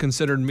were, if that's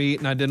considered meat,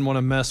 and I didn't want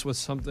to mess with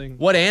something.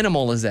 What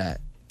animal is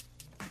that?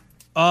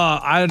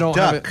 I don't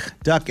have it.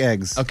 Duck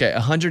eggs. Okay,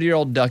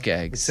 100-year-old duck It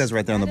eggs. says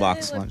right there on the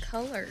box. They look Lunch.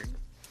 colored.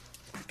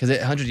 Because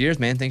 100 years,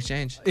 man, things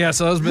change. Yeah,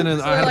 so those been in.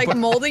 I They're had to like put-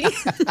 moldy.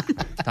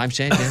 Times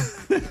change,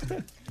 yeah.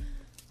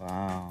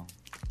 Wow.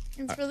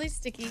 It's really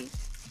sticky.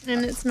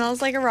 And it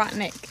smells like a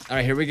rotten egg. All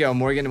right, here we go.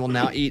 Morgan will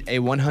now eat a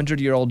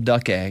 100-year-old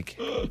duck egg.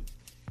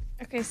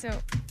 Okay, so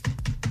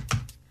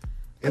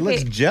It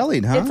looks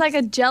jellied, huh? it's like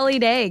a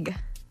jellied egg.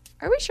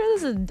 Are we sure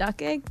this is a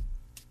duck egg?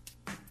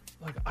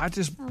 Like, I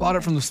just bought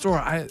it from the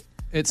store.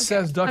 It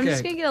says duck I'm just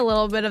egg. gonna get a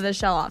little bit of the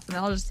shell off, and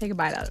then I'll just take a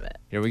bite out of it.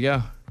 Here we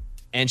go.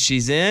 And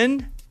she's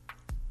in.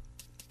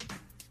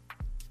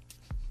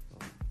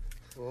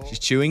 She's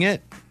chewing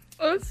it.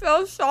 It's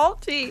so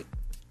salty.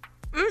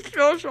 It's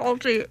so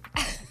salty.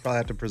 Probably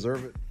have to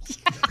preserve it.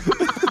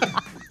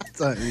 It's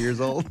 100 years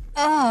old.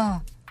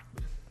 Oh.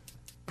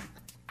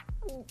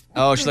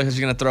 Oh, she looks like she's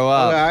going to throw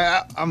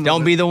up. I'm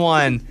Don't be the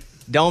one.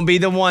 Don't be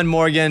the one,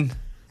 Morgan.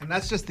 And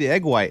that's just the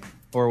egg white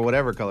or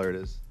whatever color it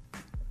is.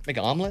 Make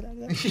an omelet out of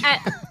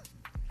that?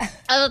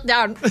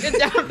 Down.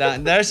 Get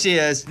down. There she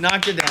is.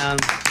 Knocked it down.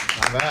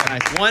 Not bad.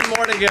 Nice. One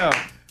more to go.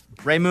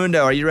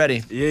 Raymundo, are you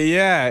ready?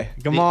 Yeah.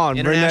 Come on,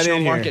 bring that International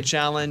in Market here.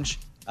 Challenge.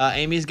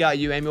 Amy's got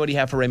you. Amy, what do you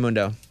have for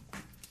Raymundo?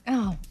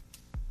 Oh.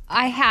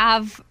 I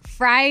have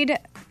fried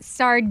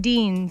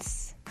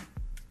sardines.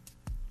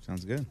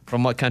 Sounds good.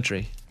 From what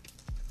country?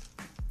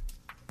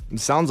 It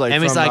sounds like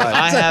Amy's from, like,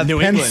 I have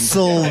New England.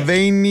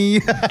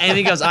 Pennsylvania.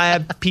 Amy goes, I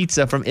have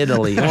pizza from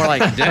Italy. And we're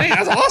like, dang,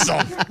 that's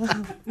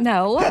awesome.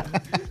 No.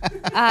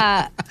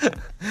 I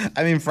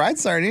mean, fried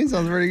sardines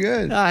sounds pretty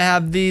good. I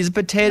have these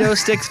potato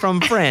sticks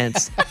from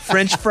France.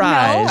 French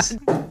fries.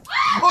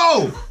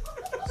 Whoa!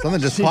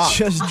 Something just She popped.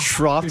 just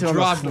dropped it on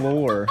the dropped it.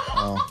 floor.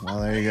 Oh,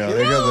 well, there you go.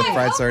 There goes the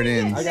fried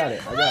sardines. I got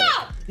it.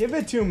 Give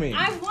it to me.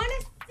 I want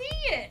to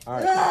see it.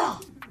 All right.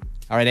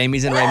 All right,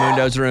 Amy's in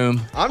Raymundo's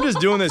room. I'm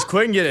just doing this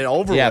quick and get it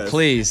over Yeah, with.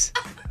 please.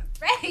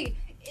 Ray,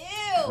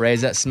 ew. Ray,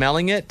 is that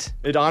smelling it?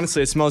 It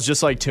honestly, it smells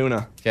just like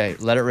tuna. Okay,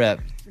 let it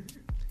rip.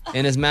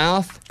 In his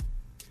mouth.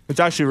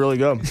 It's actually really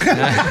good. Eat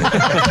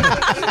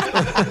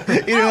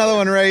another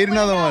one, Ray. Eat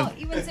another one.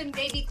 You want some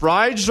baby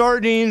Fried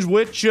sardines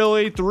with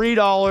chili,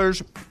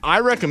 $3. I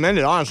recommend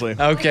it, honestly.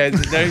 Okay,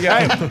 there you go.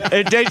 Hey,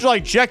 it tastes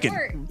like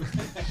chicken.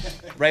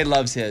 Ray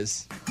loves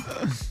his.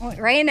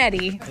 Ray and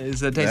Eddie.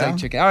 It tastes Yeah. like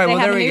chicken. All right, They well,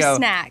 have there a we new go.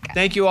 snack.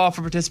 Thank you all for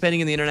participating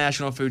in the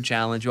International Food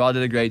Challenge. You all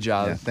did a great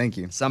job. Yeah, thank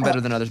you. Some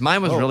better than others.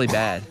 Mine was really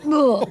bad.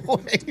 Ugh.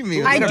 Amy,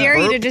 was I that a dare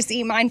you burp? to just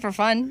eat mine for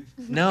fun.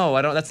 No,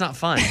 I don't. That's not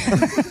fun.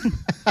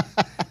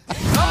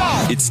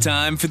 It's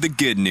time for the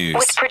good news.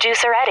 With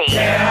producer Eddie.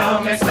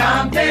 Tell me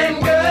something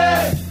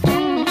good.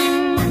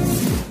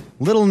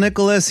 little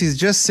Nicholas, he's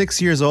just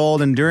 6 years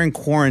old, and during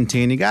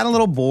quarantine, he got a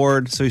little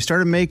bored, so he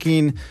started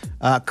making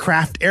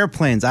craft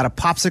airplanes out of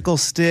popsicle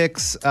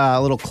sticks,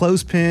 little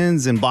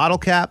clothespins, and bottle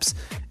caps.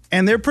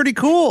 And they're pretty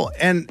cool.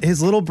 And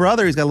his little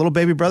brother, he's got a little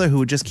baby brother who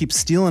would just keep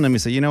stealing them. He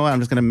said, you know what, I'm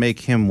just going to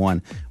make him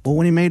one. Well,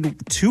 when he made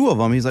 2 of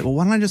them, he's like, well,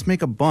 why don't I just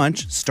make a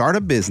bunch, start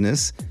a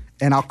business,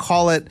 and I'll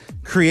call it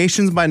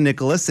Creations by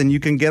Nicholas, and you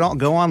can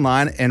go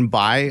online and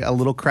buy a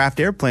little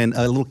craft airplane,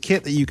 a little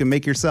kit that you can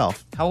make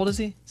yourself. How old is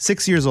he?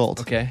 6 years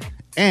old. Okay.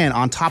 And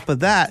on top of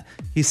that,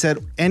 he said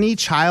any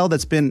child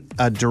that's been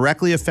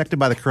directly affected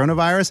by the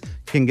coronavirus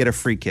can get a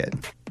free kit.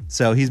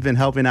 So he's been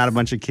helping out a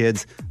bunch of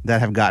kids that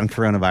have gotten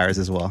coronavirus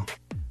as well.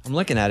 I'm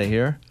looking at it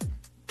here.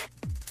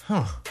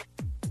 Huh.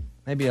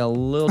 Maybe a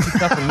little too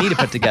tough for me to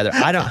put together.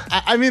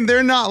 I mean,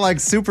 they're not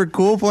like super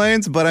cool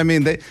planes, but I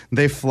mean,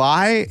 they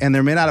fly and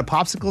they're made out of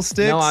popsicle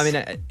sticks. No, I mean,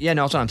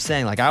 that's what I'm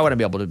saying. Like, I wouldn't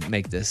be able to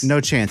make this. No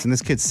chance. And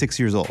this kid's 6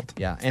 years old.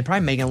 Yeah, and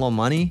probably making a little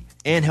money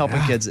and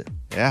helping kids.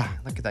 Yeah.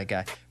 Look at that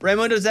guy.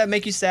 Raymundo, does that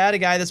make you sad? A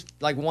guy that's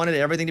like wanted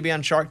everything to be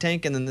on Shark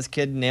Tank, and then this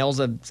kid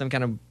nails some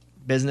kind of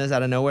business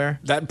out of nowhere?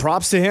 That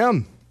props to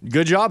him.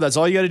 Good job. That's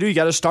all you got to do. You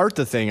got to start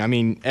the thing. I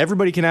mean,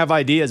 everybody can have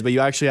ideas, but you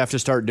actually have to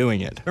start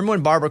doing it. Remember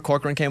when Barbara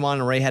Corcoran came on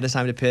and Ray had his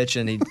time to pitch,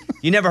 and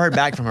you never heard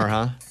back from her,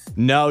 huh?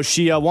 No,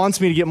 she wants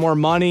me to get more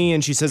money,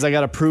 and she says I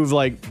got to prove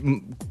like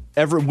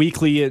every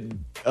weekly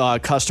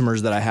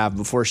customers that I have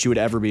before she would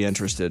ever be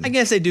interested. I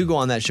guess they do go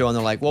on that show, and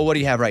they're like, well, what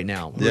do you have right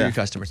now? Who are your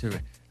customers?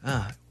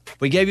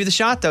 We gave you the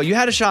shot, though. You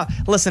had a shot.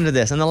 Listen to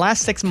this. In the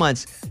last 6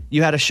 months,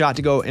 you had a shot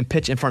to go and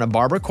pitch in front of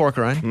Barbara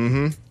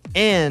Corcoran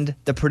and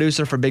the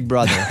producer for Big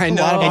Brother. I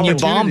know. And you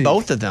bombed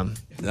both of them.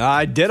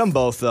 I did them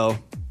both, though.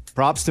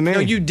 Props to me. No,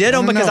 you did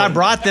them because I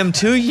brought them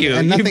to you.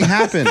 And nothing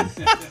happened.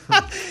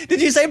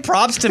 Did you say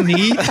props to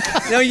me?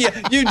 No, you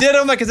did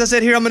them because I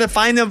said, here, I'm going to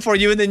find them for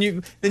you, and then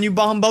you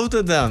bombed both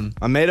of them.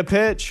 I made a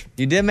pitch.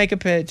 You did make a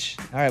pitch.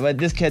 All right, but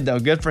this kid, though,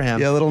 good for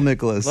him. Yeah, little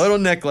Nicholas. Little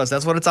Nicholas,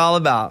 that's what it's all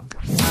about.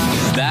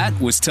 That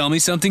was Tell Me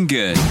Something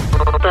Good.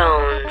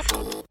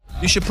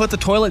 You should put the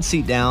toilet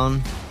seat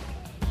down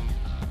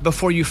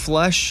before you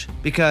flush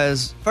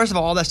because, first of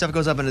all that stuff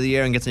goes up into the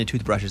air and gets into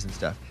toothbrushes and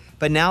stuff.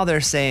 But now they're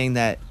saying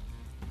that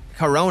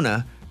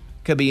Corona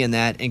could be in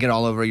that and get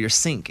all over your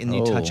sink, and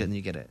you touch it and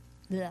you get it.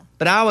 Yeah.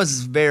 But I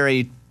was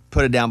very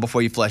put it down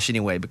before you flush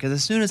anyway, because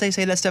as soon as they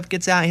say that stuff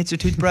gets out and hits your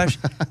toothbrush,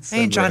 I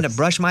ain't trying to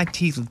brush my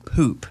teeth with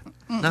poop.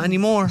 Not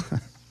anymore.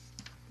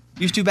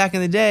 Used to back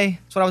in the day.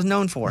 That's what I was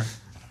known for.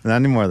 Not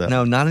anymore, though.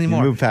 No, not anymore.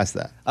 You move past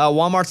that.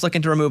 Walmart's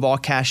looking to remove all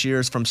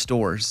cashiers from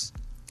stores.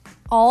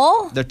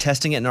 All? They're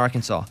testing it in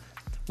Arkansas.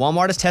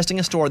 Walmart is testing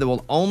a store that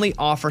will only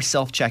offer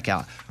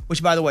self-checkout,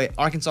 which, by the way,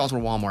 Arkansas is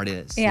where Walmart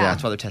is. Yeah.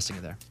 That's why they're testing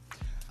it there.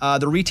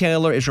 The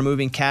retailer is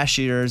removing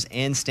cashiers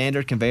and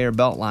standard conveyor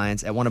belt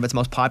lines at one of its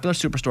most popular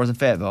superstores in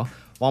Fayetteville.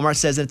 Walmart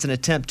says it's an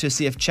attempt to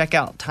see if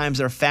checkout times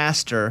are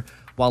faster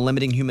while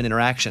limiting human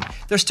interaction.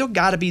 There's still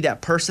got to be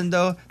that person,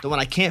 though, that when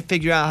I can't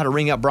figure out how to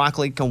ring up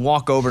broccoli, can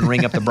walk over and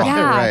ring up the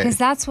broccoli. Yeah, because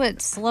that's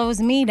what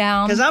slows me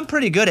down. Because I'm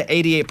pretty good at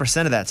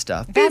 88% of that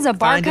stuff. If it has a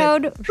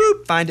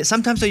barcode. Find it.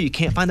 Sometimes, though, you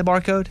can't find the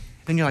barcode.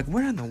 And you're like,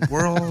 where in the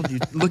world? You're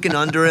looking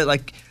under it.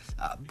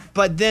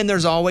 But then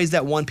there's always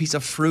that one piece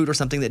of fruit or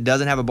something that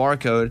doesn't have a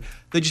barcode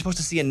that you're supposed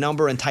to see a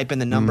number and type in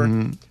the number.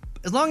 Mm-hmm.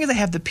 As long as they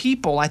have the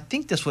people, I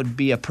think this would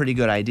be a pretty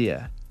good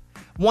idea.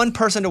 One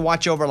person to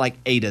watch over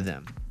 8 of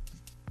them.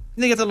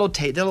 And they get their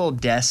little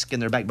desk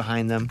and they're back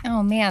behind them.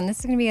 Oh man, this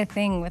is gonna be a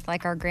thing with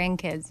our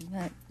grandkids.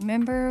 But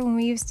remember when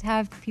we used to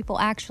have people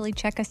actually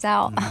check us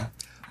out?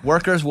 Mm-hmm.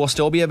 Workers will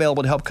still be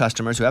available to help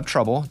customers who have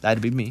trouble.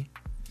 That'd be me.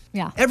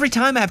 Yeah. Every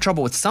time I have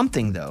trouble with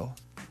something, though,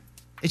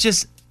 it's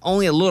just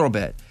only a little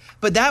bit.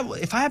 But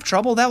if I have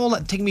trouble, that will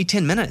take me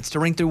 10 minutes to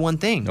ring through one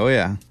thing. Oh,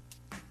 yeah.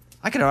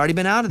 I could have already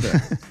been out of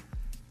there.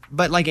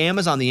 But like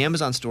Amazon, the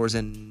Amazon stores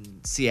in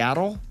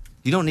Seattle,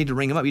 you don't need to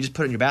ring them up. You just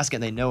put it in your basket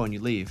and they know and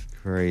you leave.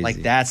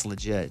 Crazy. That's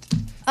legit.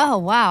 Oh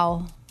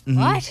wow. Mm-hmm.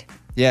 What?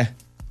 Yeah.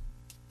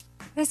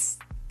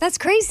 That's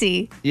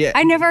crazy. Yeah.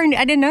 I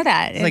didn't know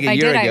that. It's like if a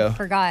year I did, ago. I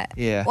forgot.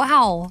 Yeah.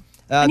 Wow.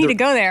 I need to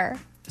go there.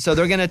 So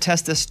they're going to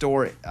test this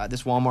store,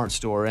 this Walmart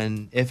store,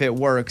 and if it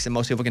works and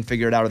most people can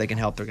figure it out or they can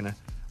help, they're going to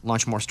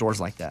launch more stores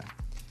like that.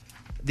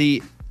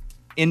 The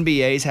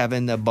NBA's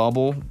having the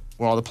bubble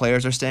where all the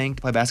players are staying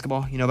to play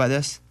basketball. You know about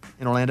this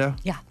in Orlando?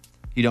 Yeah.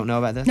 You don't know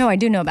about this? No, I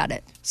do know about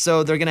it.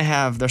 So they're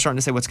starting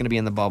to say what's going to be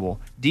in the bubble.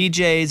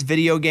 DJs,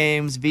 video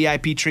games,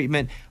 VIP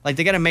treatment.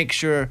 They got to make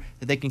sure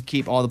that they can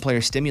keep all the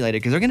players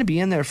stimulated because they're going to be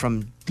in there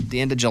from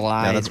the end of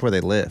July. Yeah, that's where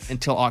they live.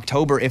 Until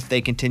October if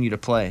they continue to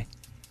play.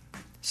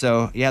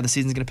 So, yeah, the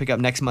season's going to pick up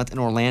next month in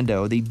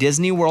Orlando. The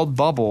Disney World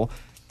bubble,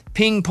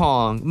 ping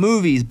pong,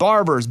 movies,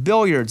 barbers,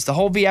 billiards, the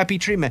whole VIP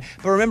treatment.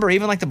 But remember,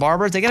 even the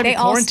barbers, they got to be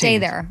quarantined. They all stay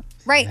there.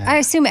 Right. Yeah. I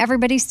assume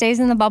everybody stays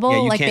in the bubble.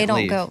 Yeah, you can't they don't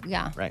leave. go.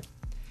 Yeah. Right.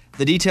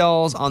 The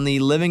details on the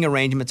living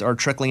arrangements are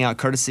trickling out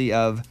courtesy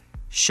of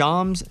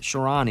Shams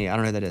Shorani. I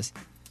don't know who that is.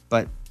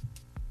 But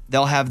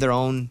they'll have their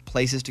own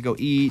places to go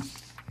eat.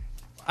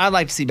 I'd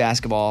like to see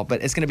basketball,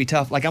 but it's going to be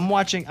tough.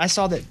 I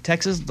saw that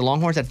Texas, the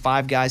Longhorns had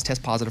 5 guys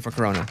test positive for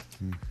corona.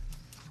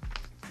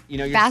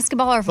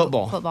 Basketball or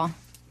football? Football.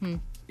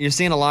 You're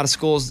seeing a lot of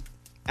schools.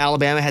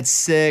 Alabama had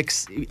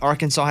 6.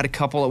 Arkansas had a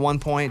couple at one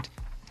point.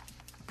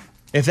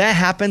 If that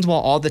happens while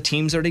all the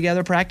teams are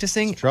together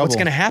practicing, what's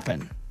going to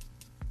happen?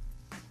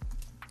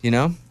 I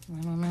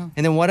don't know.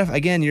 And then what if,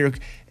 again, you're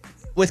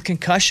with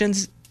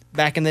concussions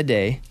back in the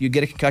day, you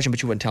get a concussion,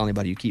 but you wouldn't tell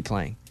anybody, you keep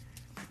playing.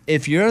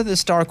 If you're the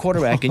star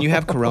quarterback and you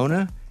have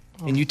corona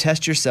and you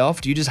test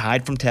yourself, do you just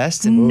hide from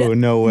tests?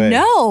 No way.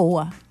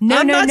 No.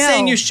 I'm not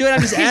saying you should.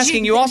 I'm just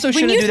asking. You also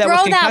shouldn't do that with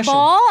concussion. When you throw that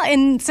ball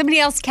and somebody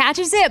else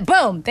catches it,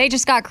 boom, they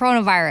just got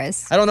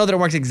coronavirus. I don't know that it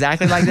works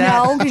exactly like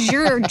that. No, because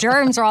your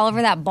germs are all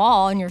over that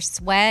ball and your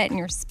sweat and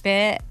your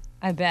spit.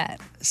 I bet.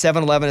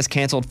 7-Eleven has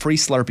canceled free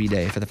Slurpee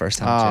Day for the first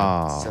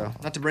time, too. So,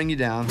 not to bring you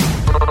down.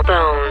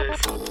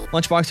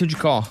 Lunchbox, who'd you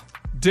call?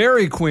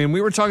 Dairy Queen. We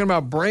were talking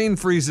about brain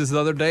freezes the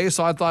other day,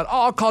 so I thought,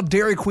 I'll call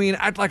Dairy Queen,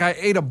 act like I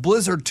ate a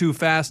Blizzard too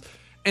fast,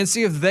 and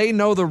see if they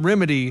know the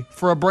remedy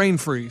for a brain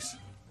freeze.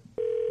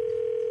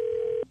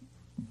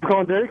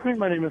 Calling Dairy Queen.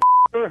 My name is.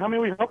 How may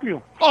we help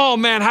you? Oh,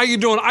 man, how you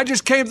doing? I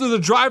just came through the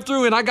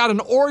drive-thru, and I got an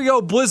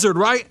Oreo Blizzard,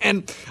 right?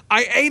 And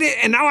I ate it,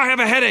 and now I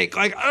have a headache.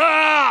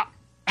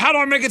 How do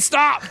I make it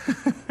stop?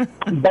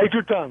 Bite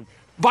your tongue.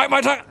 Bite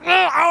my tongue.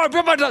 I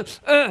bit my tongue.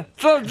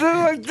 So do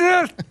like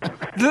this.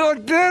 Do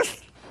like this.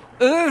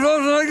 And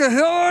then like a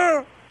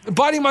hill.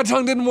 Biting my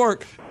tongue didn't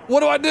work. What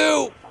do I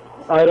do?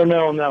 I don't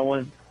know on that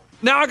one.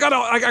 Now I got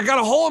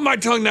a hole in my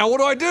tongue now. What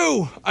do I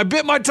do? I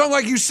bit my tongue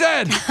like you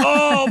said.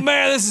 Oh,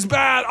 man, this is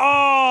bad.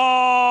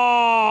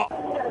 Oh,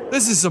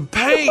 this is some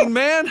pain,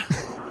 man.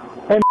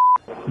 Hey,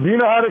 do you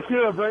know how to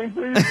cure a brain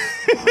freeze?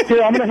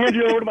 Here, I'm going to hand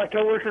you over to my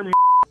coworker.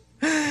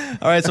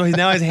 All right, so he's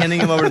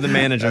handing him over to the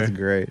manager. That's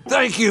great.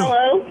 Thank you.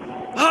 Hello?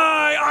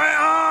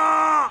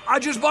 Hi, I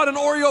just bought an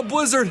Oreo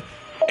Blizzard,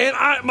 and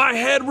my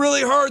head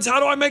really hurts.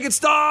 How do I make it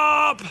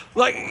stop?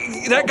 Like,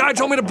 that guy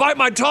told me to bite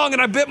my tongue,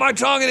 and I bit my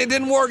tongue, and it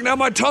didn't work. Now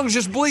my tongue's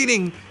just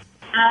bleeding.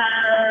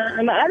 I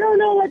don't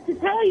know what to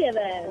tell you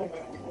then.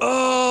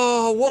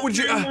 Oh, what would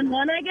you...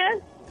 911, I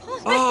guess?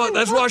 Oh,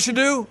 that's what I should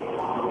do?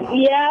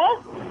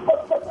 Yeah?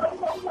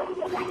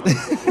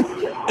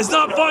 It's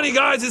not funny,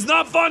 guys. It's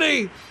not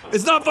funny.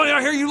 It's not funny.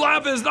 I hear you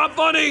laughing. It's not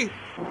funny.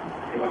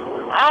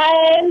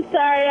 I'm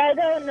sorry. I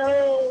don't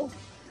know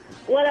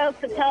what else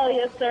to tell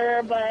you,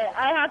 sir, but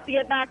I have to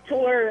get back to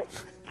work.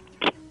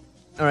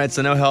 All right,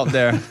 so no help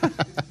there.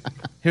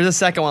 Here's a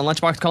second one.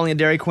 Lunchbox calling a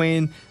Dairy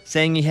Queen,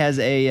 saying he has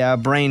a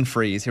brain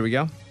freeze. Here we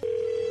go.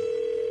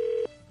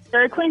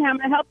 Dairy Queen, how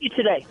may I help you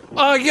today?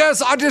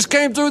 Yes, I just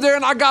came through there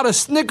and I got a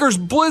Snickers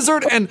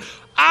Blizzard and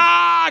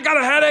I got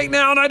a headache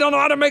now and I don't know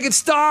how to make it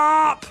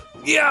stop.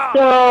 Yeah.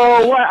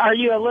 So, what, are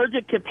you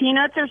allergic to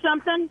peanuts or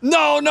something?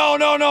 No.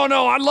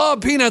 I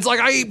love peanuts.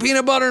 Like, I eat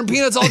peanut butter and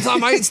peanuts all the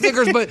time. I eat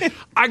Snickers, but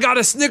I got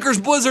a Snickers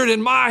Blizzard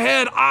in my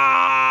head.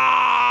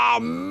 Ah,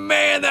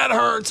 man, that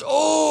hurts.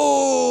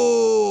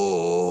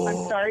 Oh.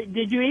 I'm sorry.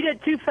 Did you eat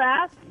it too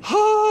fast?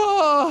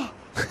 What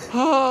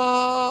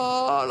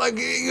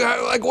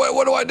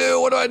do I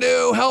do? What do I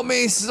do? Help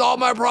me solve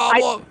my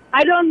problem.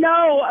 I don't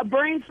know. A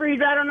brain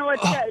freeze. I don't know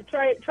what to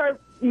try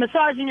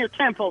massaging your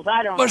temples.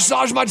 I don't know.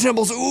 Massage my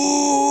temples.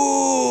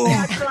 Ooh.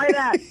 Yeah, try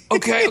that.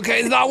 Okay.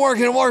 It's not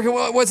working.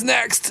 What's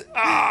next?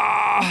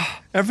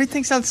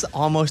 Everything sounds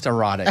almost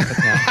erotic.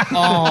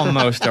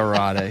 Almost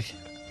erotic.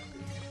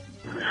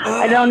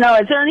 I don't know.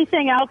 Is there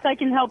anything else I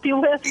can help you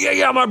with?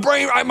 Yeah. My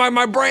brain,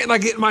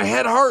 my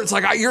head hurts.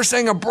 Like you're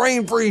saying a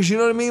brain freeze. You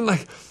know what I mean?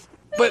 Like,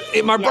 but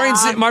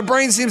my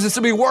brain seems to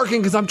still be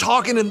working because I'm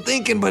talking and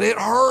thinking, but it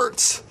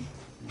hurts.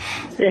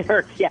 It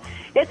hurts. Yeah,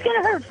 it's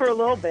gonna hurt for a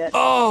little bit.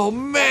 Oh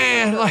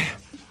man!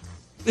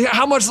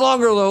 How much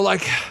longer though?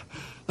 Like,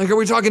 are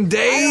we talking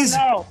days?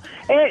 I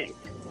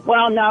don't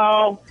know.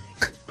 No.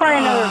 Probably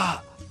another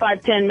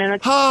 5-10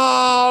 minutes.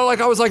 I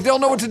was like, they'll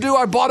know what to do.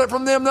 I bought it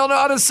from them. They'll know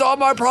how to solve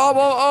my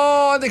problem.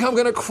 Oh, I think I'm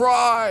gonna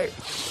cry.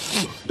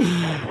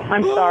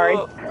 I'm sorry.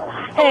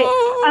 Hey,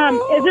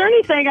 is there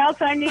anything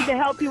else I need to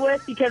help you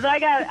with? Because I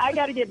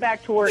got to get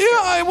back to work.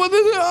 Yeah, my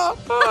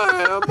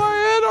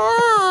head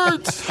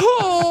hurts.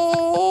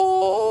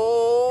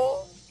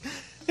 Oh.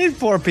 These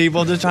poor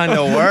people just trying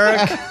to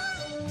work.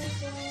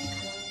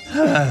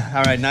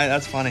 All right,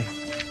 that's funny.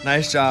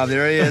 Nice job.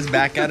 There he is,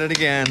 back at it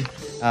again.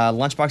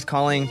 Lunchbox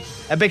calling.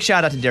 A big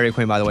shout out to Dairy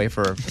Queen, by the way,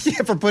 for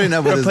putting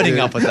up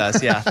with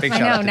us. Yeah, big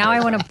shout out. I know. To Now Dairy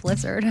I want a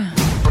Blizzard.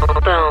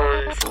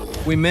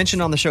 We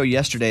mentioned on the show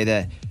yesterday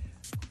that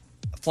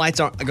flights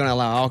aren't going to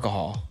allow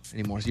alcohol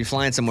anymore. So you're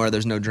flying somewhere,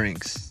 there's no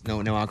drinks,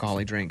 no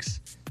alcoholic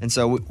drinks. And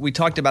so we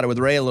talked about it with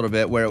Ray a little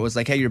bit, where it was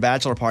like, hey, your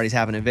bachelor party's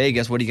happening in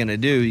Vegas. What are you going to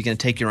do? Are you going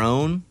to take your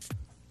own,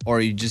 or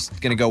are you just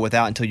going to go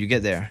without until you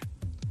get there?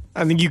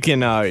 I think you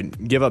can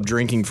give up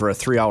drinking for a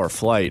 3-hour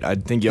flight. I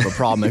think you have a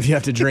problem if you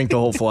have to drink the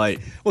whole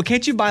flight. Well,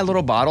 can't you buy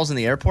little bottles in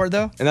the airport,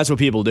 though? And that's what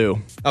people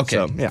do. Okay.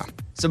 So, yeah.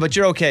 So, but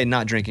you're okay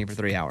not drinking for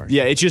 3 hours?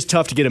 Yeah, it's just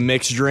tough to get a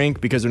mixed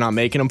drink because they're not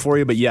making them for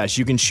you. But yes,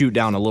 you can shoot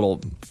down a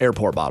little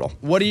airport bottle.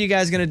 What are you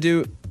guys going to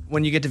do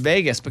when you get to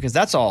Vegas? Because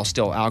that's all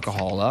still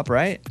alcohol up,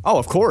 right? Oh,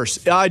 of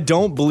course. I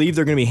don't believe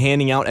they're going to be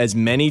handing out as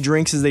many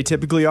drinks as they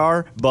typically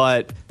are,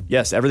 but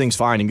Yes, everything's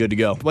fine and good to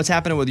go. What's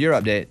happening with your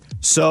update?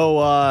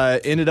 So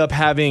ended up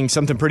having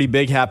something pretty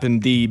big happen.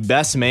 The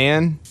best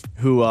man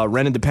who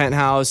rented the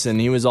penthouse and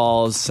he was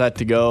all set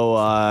to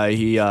go,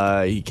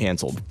 he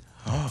canceled.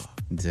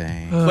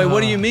 Dang. Wait, what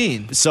do you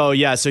mean? So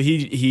he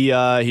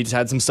just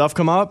had some stuff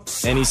come up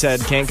and he said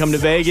can't come to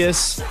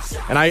Vegas.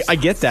 And I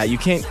get that. You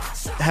can't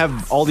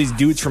have all these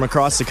dudes from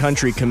across the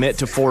country commit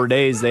to 4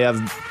 days. They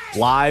have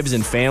lives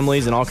and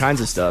families and all kinds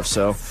of stuff.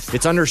 So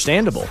it's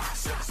understandable.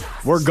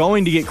 We're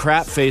going to get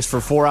crap-faced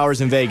for 4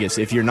 hours in Vegas.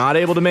 If you're not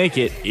able to make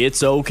it,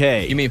 it's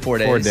okay. You mean 4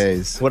 days? 4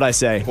 days. What'd I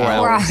say? 4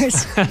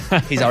 hours.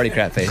 He's already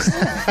crap-faced.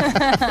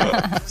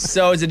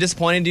 So is it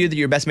disappointing to you that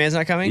your best man's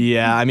not coming?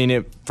 Yeah, I mean,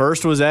 it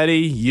first was Eddie,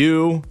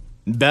 you,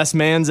 best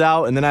man's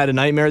out, and then I had a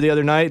nightmare the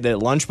other night that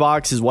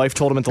Lunchbox, his wife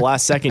told him at the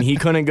last second he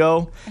couldn't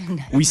go.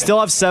 We still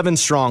have 7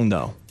 strong,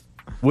 though,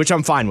 which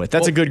I'm fine with.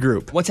 That's a good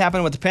group. What's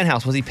happening with the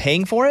penthouse? Was he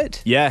paying for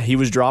it? Yeah, he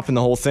was dropping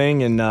the whole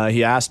thing, and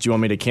he asked, do you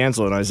want me to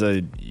cancel it? And I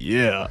said,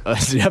 yeah,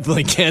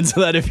 definitely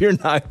cancel that if you're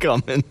not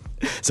coming.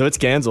 So it's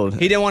canceled.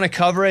 He didn't want to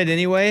cover it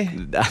anyway?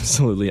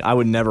 Absolutely. I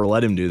would never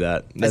let him do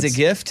that. As a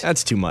gift?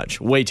 That's too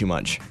much. Way too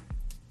much.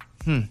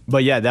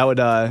 But yeah, that would,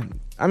 I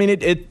mean,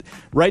 it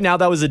right now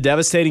that was a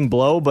devastating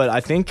blow, but I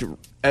think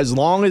as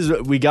long as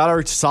we got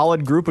our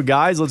solid group of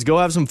guys, let's go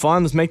have some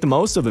fun. Let's make the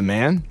most of it,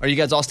 man. Are you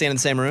guys all staying in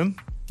the same room?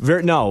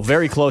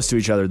 Very close to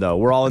each other, though.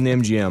 We're all in the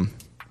MGM.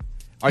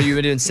 Are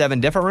you doing 7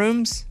 different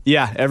rooms?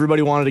 Yeah,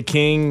 everybody wanted a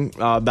king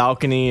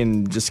balcony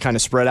and just kind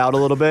of spread out a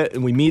little bit.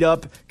 And we meet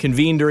up,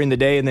 convene during the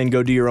day, and then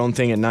go do your own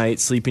thing at night,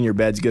 sleep in your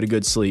beds, get a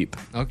good sleep.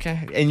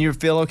 Okay. And you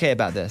feel okay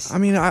about this? I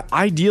mean,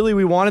 ideally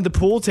we wanted the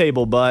pool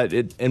table,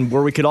 and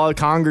where we could all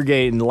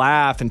congregate and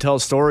laugh and tell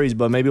stories,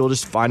 but maybe we'll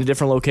just find a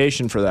different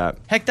location for that.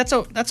 Heck, that's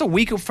a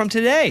week from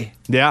today.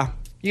 Yeah.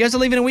 You guys are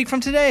leaving a week from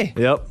today.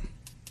 Yep.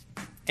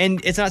 And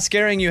it's not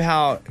scaring you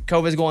how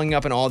COVID's going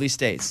up in all these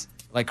states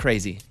like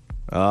crazy?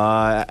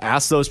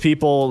 Ask those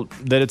people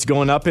that it's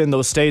going up in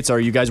those states, are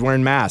you guys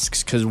wearing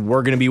masks? Because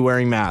we're going to be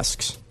wearing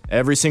masks.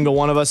 Every single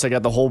one of us. I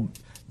got the whole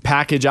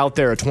package out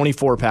there, a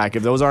 24-pack.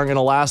 If those aren't going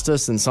to last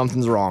us, then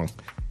something's wrong.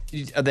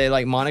 Are they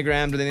like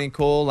monogrammed? Are they anything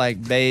cool?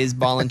 Like Bay's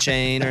ball and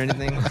chain or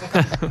anything?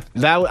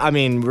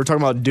 We're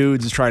talking about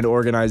dudes trying to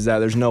organize that.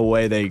 There's no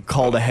way they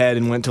called ahead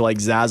and went to like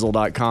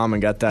Zazzle.com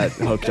and got that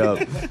hooked up.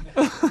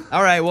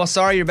 All right. Well,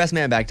 sorry your best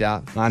man backed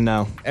out. I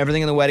know.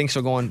 Everything in the wedding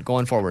still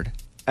going forward.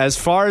 As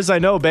far as I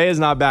know, Bay has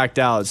not backed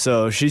out,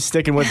 so she's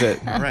sticking with it.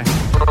 All right.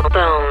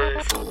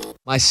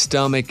 My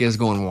stomach is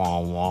going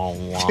wah, wah,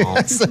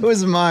 wah. So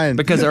is mine.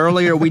 Because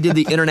earlier we did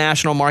the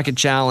International Market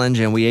Challenge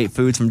and we ate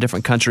foods from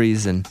different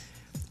countries, and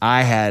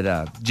I had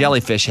a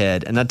jellyfish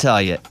head, and I tell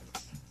you,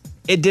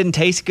 it didn't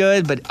taste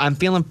good, but I'm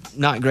feeling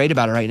not great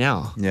about it right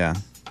now. Yeah.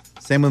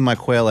 Same with my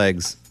quail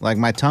eggs. Like,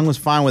 my tongue was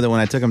fine with it when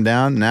I took them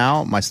down.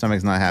 Now, my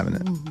stomach's not having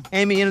it.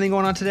 Amy, anything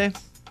going on today?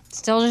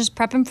 Still just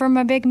prepping for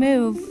my big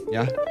move.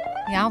 Yeah?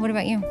 Yeah, what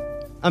about you?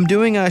 I'm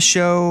doing a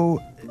show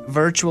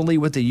virtually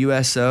with the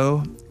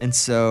USO, and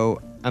so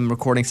I'm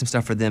recording some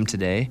stuff for them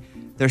today.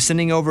 They're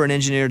sending over an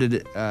engineer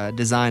to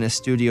design a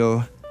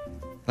studio,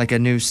 like a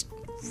new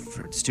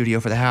studio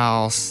for the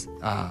house.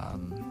 Got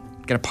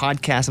a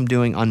podcast I'm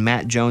doing on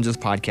Matt Jones's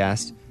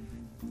podcast,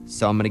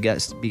 so I'm going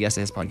to be guest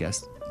at his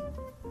podcast.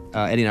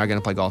 Eddie and I are going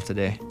to play golf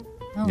today.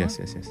 Oh, Yes.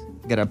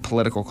 Got a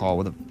political call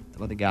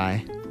with a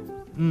guy.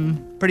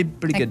 Pretty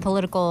like good.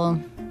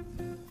 Political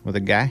With a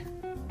guy?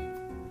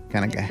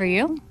 Kind of guy. for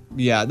you?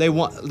 Yeah, they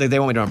want me to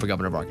run for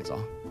governor of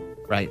Arkansas,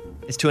 right?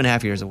 It's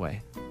 2.5 years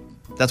away.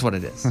 That's what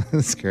it is.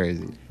 That's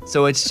crazy.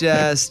 So it's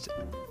just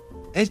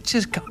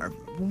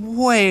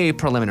way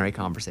preliminary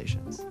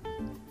conversations.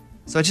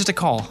 So it's just a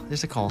call,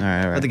 all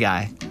right. with a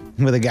guy.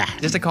 With a guy.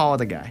 Just a call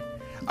with a guy.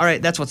 All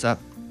right, that's what's up.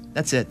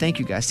 That's it. Thank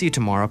you, guys. See you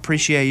tomorrow.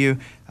 Appreciate you.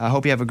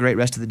 Hope you have a great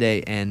rest of the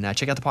day, and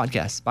check out the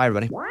podcast. Bye,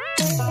 everybody.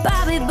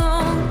 Bobby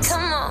Bones,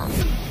 come on.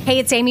 Hey,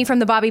 it's Amy from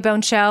The Bobby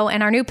Bones Show,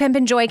 and our new Pimp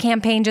and Joy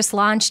campaign just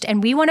launched,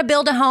 and we want to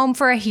build a home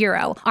for a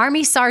hero.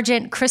 Army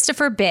Sergeant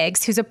Christopher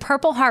Biggs, who's a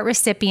Purple Heart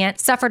recipient,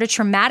 suffered a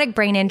traumatic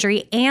brain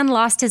injury and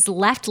lost his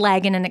left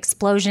leg in an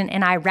explosion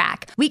in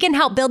Iraq. We can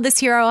help build this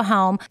hero a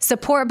home.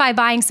 Support by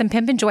buying some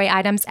Pimp and Joy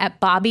items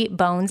at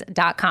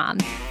bobbybones.com.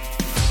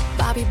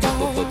 Bobby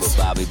Bones.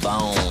 Bobby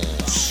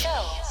Bones. Show.